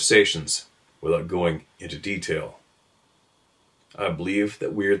of conversations without going into detail. I believe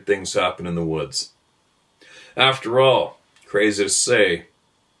that weird things happen in the woods. After all, crazy to say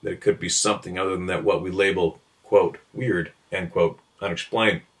that it could be something other than that what we label, quote, weird, end quote,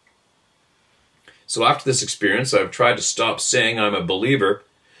 unexplained. So after this experience, I've tried to stop saying I'm a believer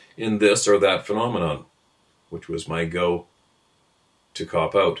in this or that phenomenon, which was my go to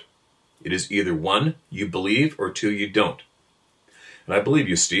cop out. It is either one, you believe, or two, you don't. And I believe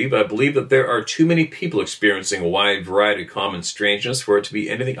you, Steve. I believe that there are too many people experiencing a wide variety of common strangeness for it to be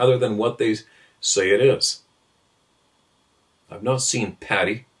anything other than what they say it is. I've not seen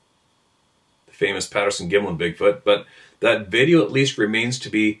Patty, the famous Patterson-Gimlin Bigfoot, but that video at least remains to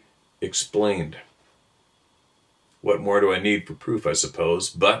be explained. What more do I need for proof, I suppose?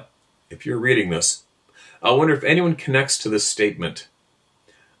 But if you're reading this, I wonder if anyone connects to this statement.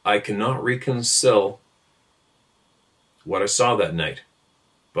 I cannot reconcile what I saw that night,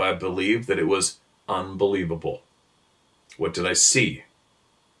 but I believe that it was unbelievable. What did I see?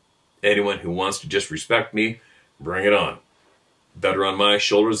 Anyone who wants to disrespect me, bring it on. Better on my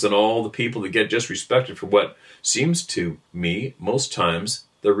shoulders than all the people that get disrespected for what seems to me, most times,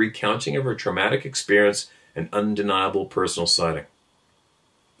 the recounting of a traumatic experience and undeniable personal sighting.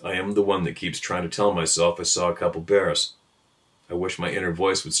 I am the one that keeps trying to tell myself I saw a couple bears. I wish my inner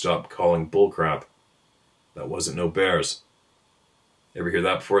voice would stop calling bullcrap. That wasn't no bears. Ever hear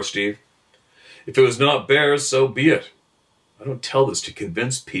that before, Steve? If it was not bears, so be it. I don't tell this to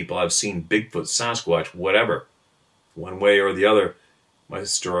convince people I've seen Bigfoot, Sasquatch, whatever. One way or the other, my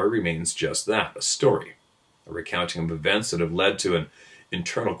story remains just that, a story. A recounting of events that have led to an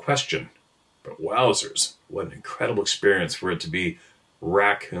internal question. But wowzers, what an incredible experience for it to be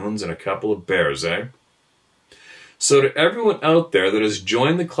raccoons and a couple of bears, eh? So to everyone out there that has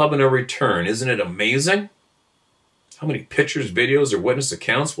joined the Club of No Return, isn't it amazing? How many pictures, videos, or witness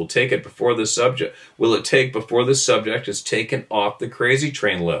accounts will it take before this subject is taken off the crazy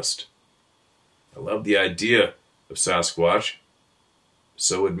train list? I love the idea of Sasquatch.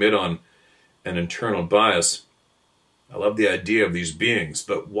 So admit on an internal bias. I love the idea of these beings,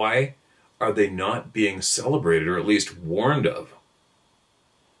 but why are they not being celebrated or at least warned of?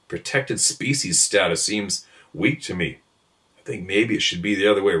 Protected species status seems weak to me. I think maybe it should be the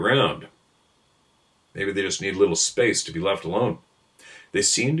other way around. Maybe they just need a little space to be left alone. They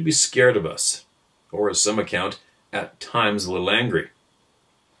seem to be scared of us, or as some account, at times a little angry.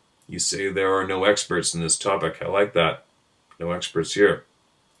 You say there are no experts in this topic. I like that. No experts here.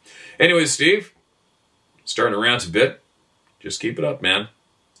 Anyway, Steve, starting to rant a bit. Just keep it up, man.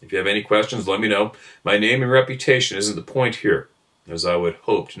 If you have any questions, let me know. My name and reputation isn't the point here, as I would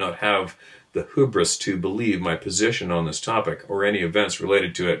hope to not have the hubris to believe my position on this topic or any events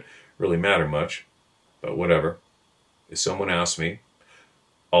related to it really matter much. But whatever. If someone asked me,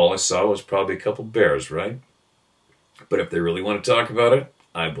 all I saw was probably a couple bears, right? But if they really want to talk about it,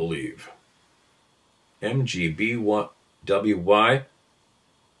 I believe. MGBWY.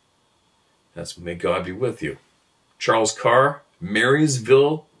 That's may God be with you. Charles Carr,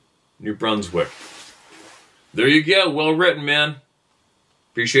 Marysville, New Brunswick. There you go. Well written, man.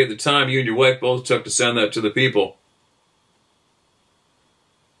 Appreciate the time you and your wife both took to send that to the people.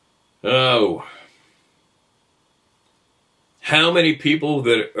 Oh. How many people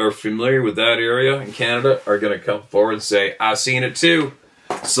that are familiar with that area in Canada are going to come forward and say, I seen it too.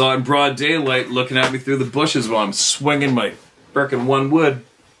 Saw it in broad daylight looking at me through the bushes while I'm swinging my frickin' one wood.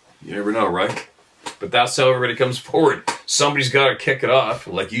 You never know, right? But that's how everybody comes forward. Somebody's got to kick it off,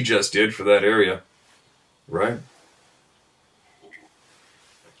 like you just did for that area. Right?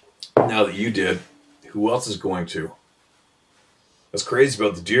 Now that you did, who else is going to? That's crazy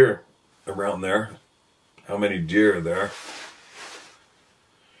about the deer around there. How many deer are there?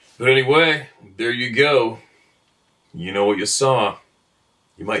 But anyway, there you go. You know what you saw.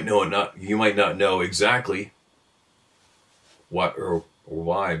 You might know it not. You might not know exactly what or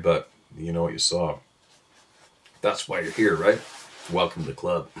why, but you know what you saw. That's why you're here, right? Welcome to the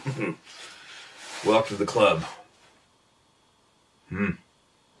club. Welcome to the club.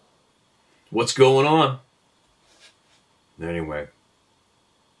 What's going on? Anyway,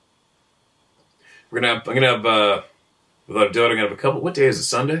 I'm gonna have, without a doubt, I'm gonna have a couple. What day is it?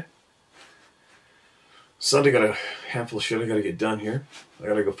 Sunday. Sunday, got a handful of shit I gotta get done here. I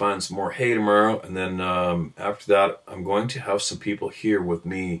gotta go find some more hay tomorrow, and then after that, I'm going to have some people here with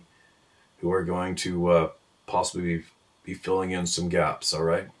me who are going to possibly be filling in some gaps. All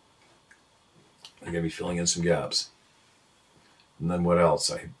right, I'm gonna be filling in some gaps, and then what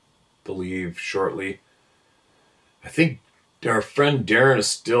else? I believe shortly. I think Our friend Darren is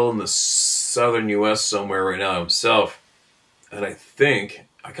still in the southern U.S. somewhere right now himself, and I think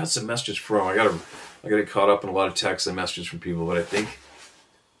I got some messages from him. I got caught up in a lot of texts and messages from people, but I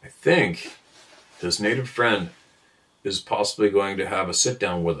think this native friend is possibly going to have a sit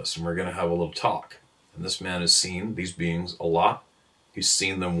down with us, and we're going to have a little talk. And this man has seen these beings a lot. He's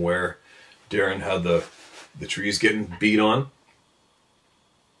seen them where Darren had the trees getting beat on.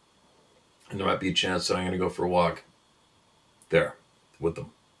 And there might be a chance that I'm going to go for a walk there with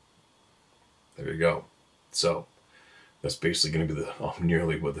them. There you go. So that's basically going to be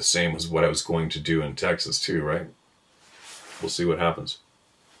nearly the same as what I was going to do in Texas too, right? We'll see what happens.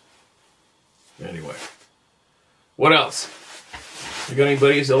 Anyway, what else? You got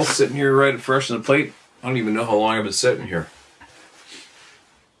anybody else sitting here right fresh on the plate? I don't even know how long I've been sitting here.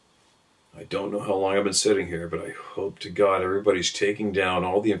 I don't know how long I've been sitting here, but I hope to God everybody's taking down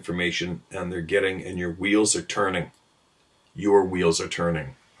all the information and they're getting, and your wheels are turning. Your wheels are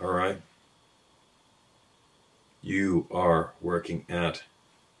turning, all right? You are working at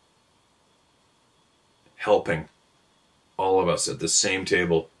helping all of us at the same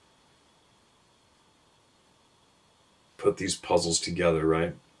table put these puzzles together,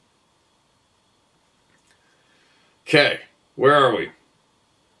 right? Okay, where are we?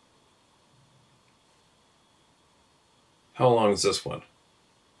 How long is this one?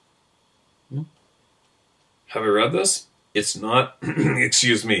 Have I read this? It's not,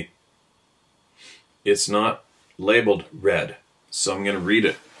 excuse me, it's not labeled red, so I'm going to read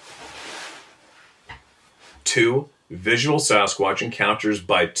it. 2 visual Sasquatch encounters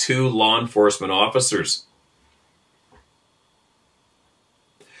by 2 law enforcement officers.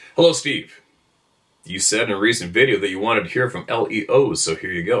 Hello, Steve. You said in a recent video that you wanted to hear from LEOs, so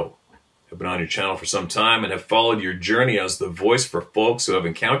here you go. I've been on your channel for some time and have followed your journey as the voice for folks who have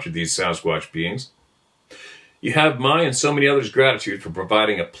encountered these Sasquatch beings. You have my and so many others' gratitude for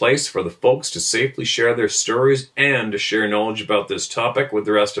providing a place for the folks to safely share their stories and to share knowledge about this topic with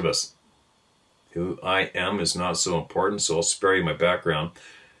the rest of us. Who I am is not so important, so I'll spare you my background,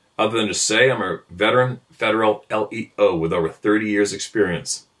 other than to say I'm a veteran federal LEO with over 30 years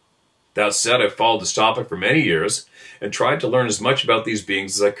experience. That said, I've followed this topic for many years and tried to learn as much about these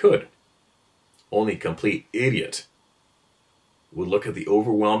beings as I could. Only a complete idiot would look at the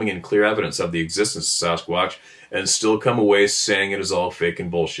overwhelming and clear evidence of the existence of Sasquatch and still come away saying it is all fake and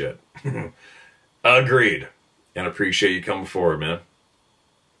bullshit. Agreed. And appreciate you coming forward, man.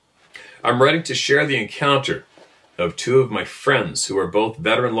 I'm ready to share the encounter of 2 of my friends who are both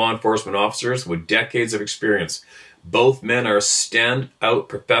veteran law enforcement officers with decades of experience. Both men are stand-out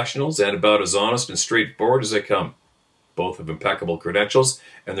professionals and about as honest and straightforward as they come. Both have impeccable credentials,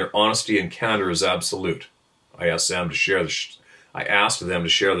 and their honesty and candor is absolute. I asked them to share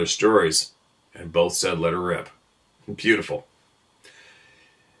their stories, and both said let her rip. Beautiful.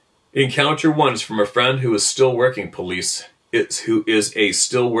 Encounter 1 is from a friend who is still working police, who is a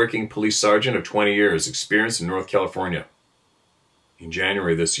still working police sergeant of 20 years, experience in North California. In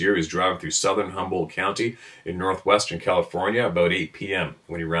January this year, he was driving through southern Humboldt County in northwestern California about 8 p.m.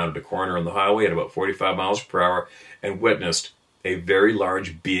 when he rounded a corner on the highway at about 45 miles per hour and witnessed a very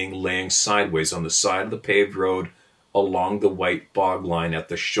large being laying sideways on the side of the paved road along the white bog line at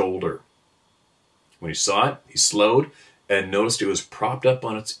the shoulder. When he saw it, he slowed and noticed it was propped up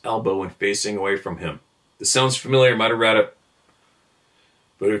on its elbow and facing away from him. This sounds familiar, might have read it,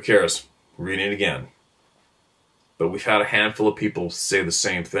 but who cares? Reading it again. But we've had a handful of people say the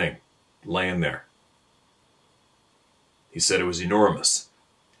same thing, laying there. He said it was enormous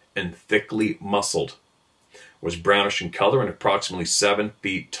and thickly muscled, was brownish in color and approximately 7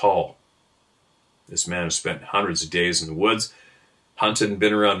 feet tall. This man has spent hundreds of days in the woods, hunted and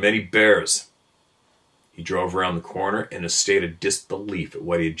been around many bears. He drove around the corner in a state of disbelief at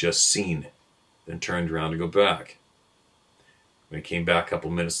what he had just seen, then turned around to go back. When he came back a couple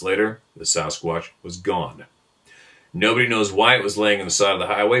minutes later, the Sasquatch was gone. Nobody knows why it was laying on the side of the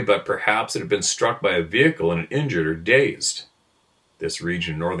highway, but perhaps it had been struck by a vehicle and injured or dazed. This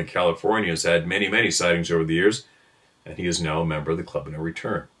region in Northern California has had many, many sightings over the years, and he is now a member of the Club of No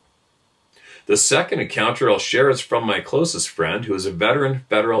Return. The second encounter I'll share is from my closest friend, who is a veteran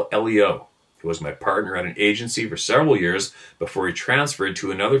federal LEO, who was my partner at an agency for several years before he transferred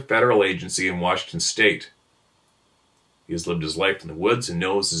to another federal agency in Washington State. He has lived his life in the woods and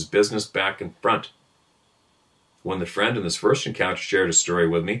knows his business back and front. When the friend in this first encounter shared a story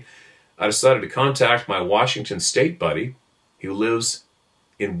with me, I decided to contact my Washington State buddy, who lives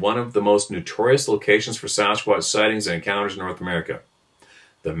in one of the most notorious locations for Sasquatch sightings and encounters in North America,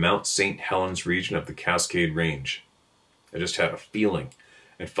 the Mount St. Helens region of the Cascade Range. I just had a feeling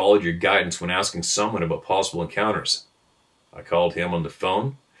and followed your guidance when asking someone about possible encounters. I called him on the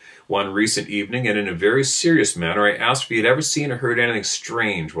phone one recent evening, and in a very serious manner, I asked if he had ever seen or heard anything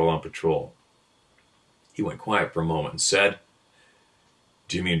strange while on patrol. He went quiet for a moment and said,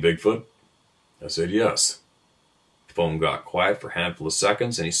 "Do you mean Bigfoot?" I said, "Yes." The phone got quiet for a handful of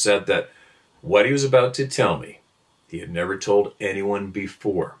seconds, and he said that what he was about to tell me, he had never told anyone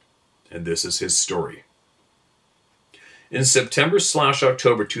before, and this is his story. In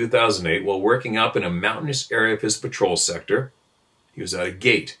September/October 2008, while working up in a mountainous area of his patrol sector, he was at a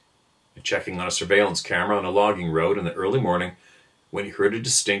gate and checking on a surveillance camera on a logging road in the early morning when he heard a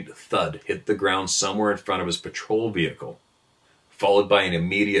distinct thud hit the ground somewhere in front of his patrol vehicle, followed by an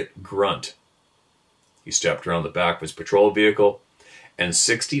immediate grunt. He stepped around the back of his patrol vehicle, and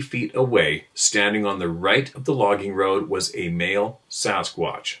 60 feet away, standing on the right of the logging road, was a male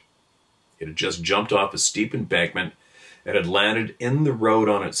Sasquatch. It had just jumped off a steep embankment and had landed in the road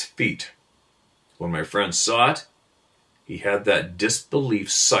on its feet. When my friend saw it, he had that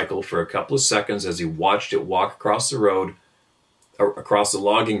disbelief cycle for a couple of seconds as he watched it walk across the road, across the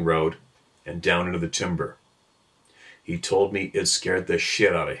logging road, and down into the timber. He told me it scared the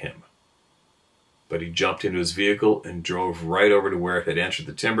shit out of him. But he jumped into his vehicle and drove right over to where it had entered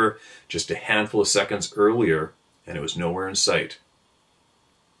the timber just a handful of seconds earlier, and it was nowhere in sight,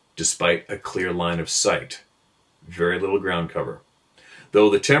 despite a clear line of sight. Very little ground cover. Through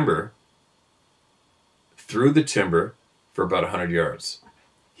the timber for about 100 yards.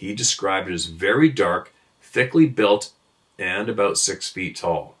 He described it as very dark, thickly built, and about 6 feet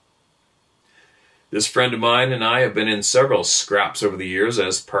tall. This friend of mine and I have been in several scraps over the years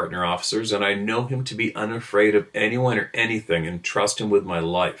as partner officers, and I know him to be unafraid of anyone or anything and trust him with my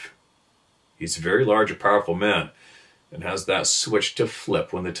life. He's a very large and powerful man and has that switch to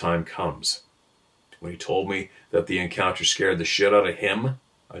flip when the time comes. When he told me that the encounter scared the shit out of him,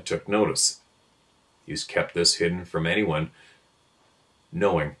 I took notice. He's kept this hidden from anyone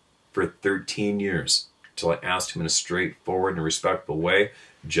knowing for 13 years, till I asked him in a straightforward and respectful way,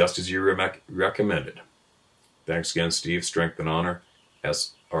 just as you recommended. Thanks again, Steve. Strength and honor,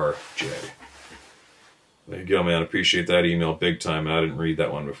 SRJ. There you go, man. Appreciate that email big time. I didn't read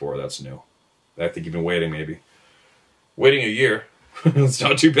that one before. That's new. I think you've been waiting, maybe. Waiting a year. It's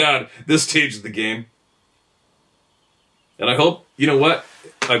not too bad this stage of the game. And I hope, you know what?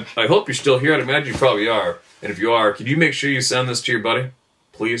 I hope you're still here. I'd imagine you probably are. And if you are, could you make sure you send this to your buddy?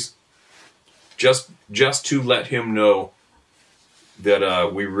 Please? Just to let him know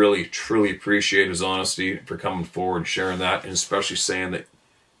that we really, truly appreciate his honesty for coming forward and sharing that, and especially saying that,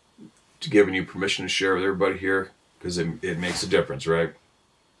 to giving you permission to share with everybody here, because it makes a difference, right?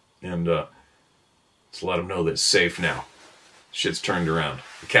 And to let him know that it's safe now. Shit's turned around.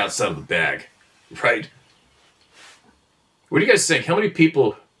 The cat's out of the bag, right? What do you guys think? I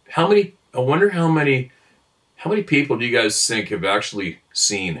wonder how many people do you guys think have actually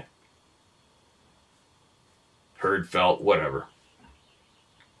seen, heard, felt, whatever?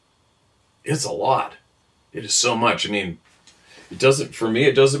 It's a lot. It is so much. I mean, for me,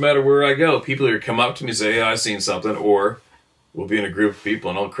 it doesn't matter where I go. People either come up to me and say, "Hey, I've seen something," or we'll be in a group of people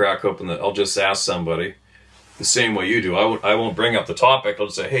and I'll crack open I'll just ask somebody the same way you do. I won't bring up the topic. I'll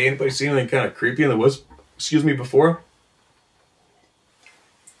just say, "Hey, anybody seen anything kind of creepy in the woods, before?"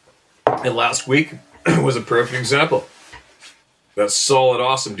 And last week was a perfect example. That solid,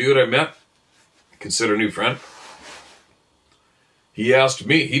 awesome dude I met, consider a new friend. He asked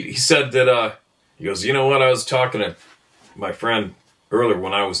me, he said that, he goes, "You know what, I was talking to my friend earlier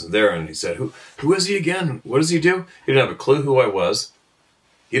when I wasn't there," and he said, who is he again? What does he do? He didn't have a clue who I was.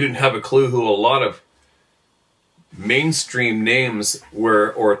 He didn't have a clue who a lot of mainstream names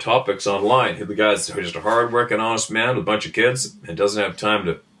were, or topics online. The guy's just a hard-working, honest man with a bunch of kids and doesn't have time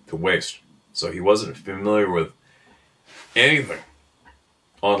to waste. So he wasn't familiar with anything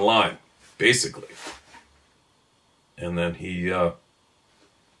online, basically. And then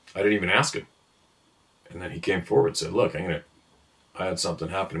I didn't even ask him. And then he came forward and said, "Look, I had something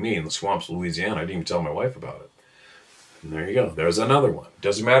happen to me in the swamps of Louisiana. I didn't even tell my wife about it." And there you go. There's another one.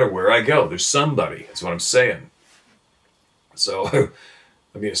 Doesn't matter where I go. There's somebody. That's what I'm saying. So,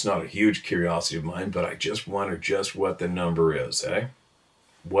 I mean, it's not a huge curiosity of mine, but I just wonder just what the number is, eh?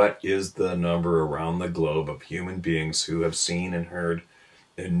 What is the number around the globe of human beings who have seen and heard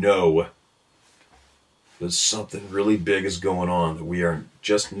and know that something really big is going on that we are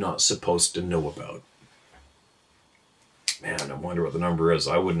just not supposed to know about? Man, I wonder what the number is.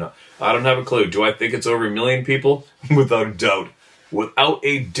 I don't have a clue. Do I think it's over 1 million people? Without a doubt. Without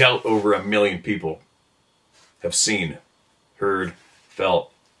a doubt, over 1 million people have seen, heard,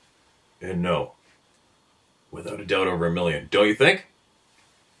 felt, and know. Without a doubt, over 1 million. Don't you think?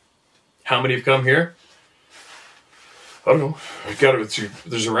 How many have come here? I don't know. I've got it.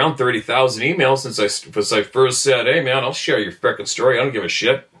 There's around 30,000 emails since I first said, hey man, I'll share your frickin' story. I don't give a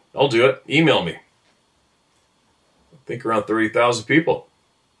shit. I'll do it. Email me. I think around 30,000 people.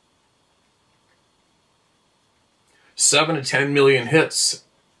 7 to 10 million hits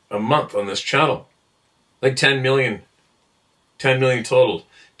a month on this channel. Like 10 million total.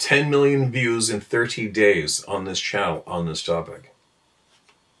 10 million views in 30 days on this channel on this topic.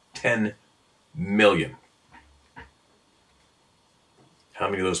 10 million. How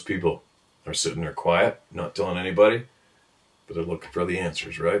many of those people are sitting there quiet, not telling anybody, but they're looking for the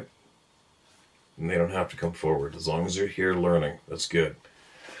answers, right? And they don't have to come forward. As long as they're here learning, that's good.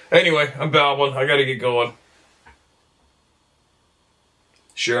 Anyway, I'm babbling. I gotta get going.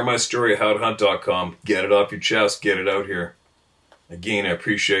 Share my story at howtohunt.com. Get it off your chest. Get it out here. Again, I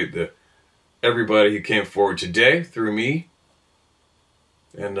appreciate everybody who came forward today through me.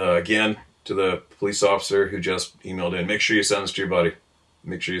 And again, to the police officer who just emailed in, make sure you send this to your buddy.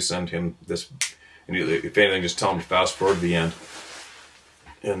 Make sure you send him this. And if anything, just tell him to fast forward to the end.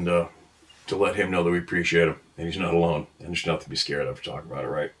 And to let him know that we appreciate him. And he's not alone. And there's nothing to be scared of talking about it,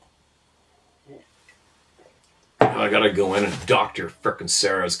 right? I gotta go in and Dr. frickin'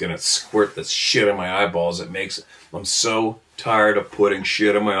 Sarah's gonna squirt this shit in my eyeballs. I'm so tired of putting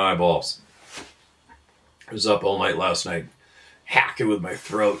shit in my eyeballs. I was up all night last night, hacking with my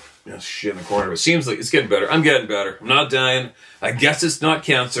throat. Shit in the corner. It seems like it's getting better. I'm getting better. I'm not dying. I guess it's not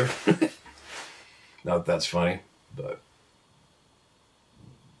cancer. Not that that's funny, but...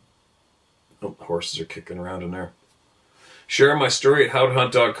 Oh, horses are kicking around in there. Share my story at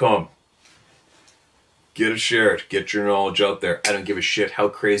howtohunt.com. Get it shared. Get your knowledge out there. I don't give a shit how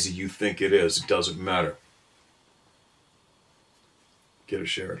crazy you think it is. It doesn't matter. Get it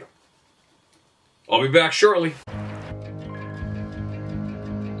shared. I'll be back shortly.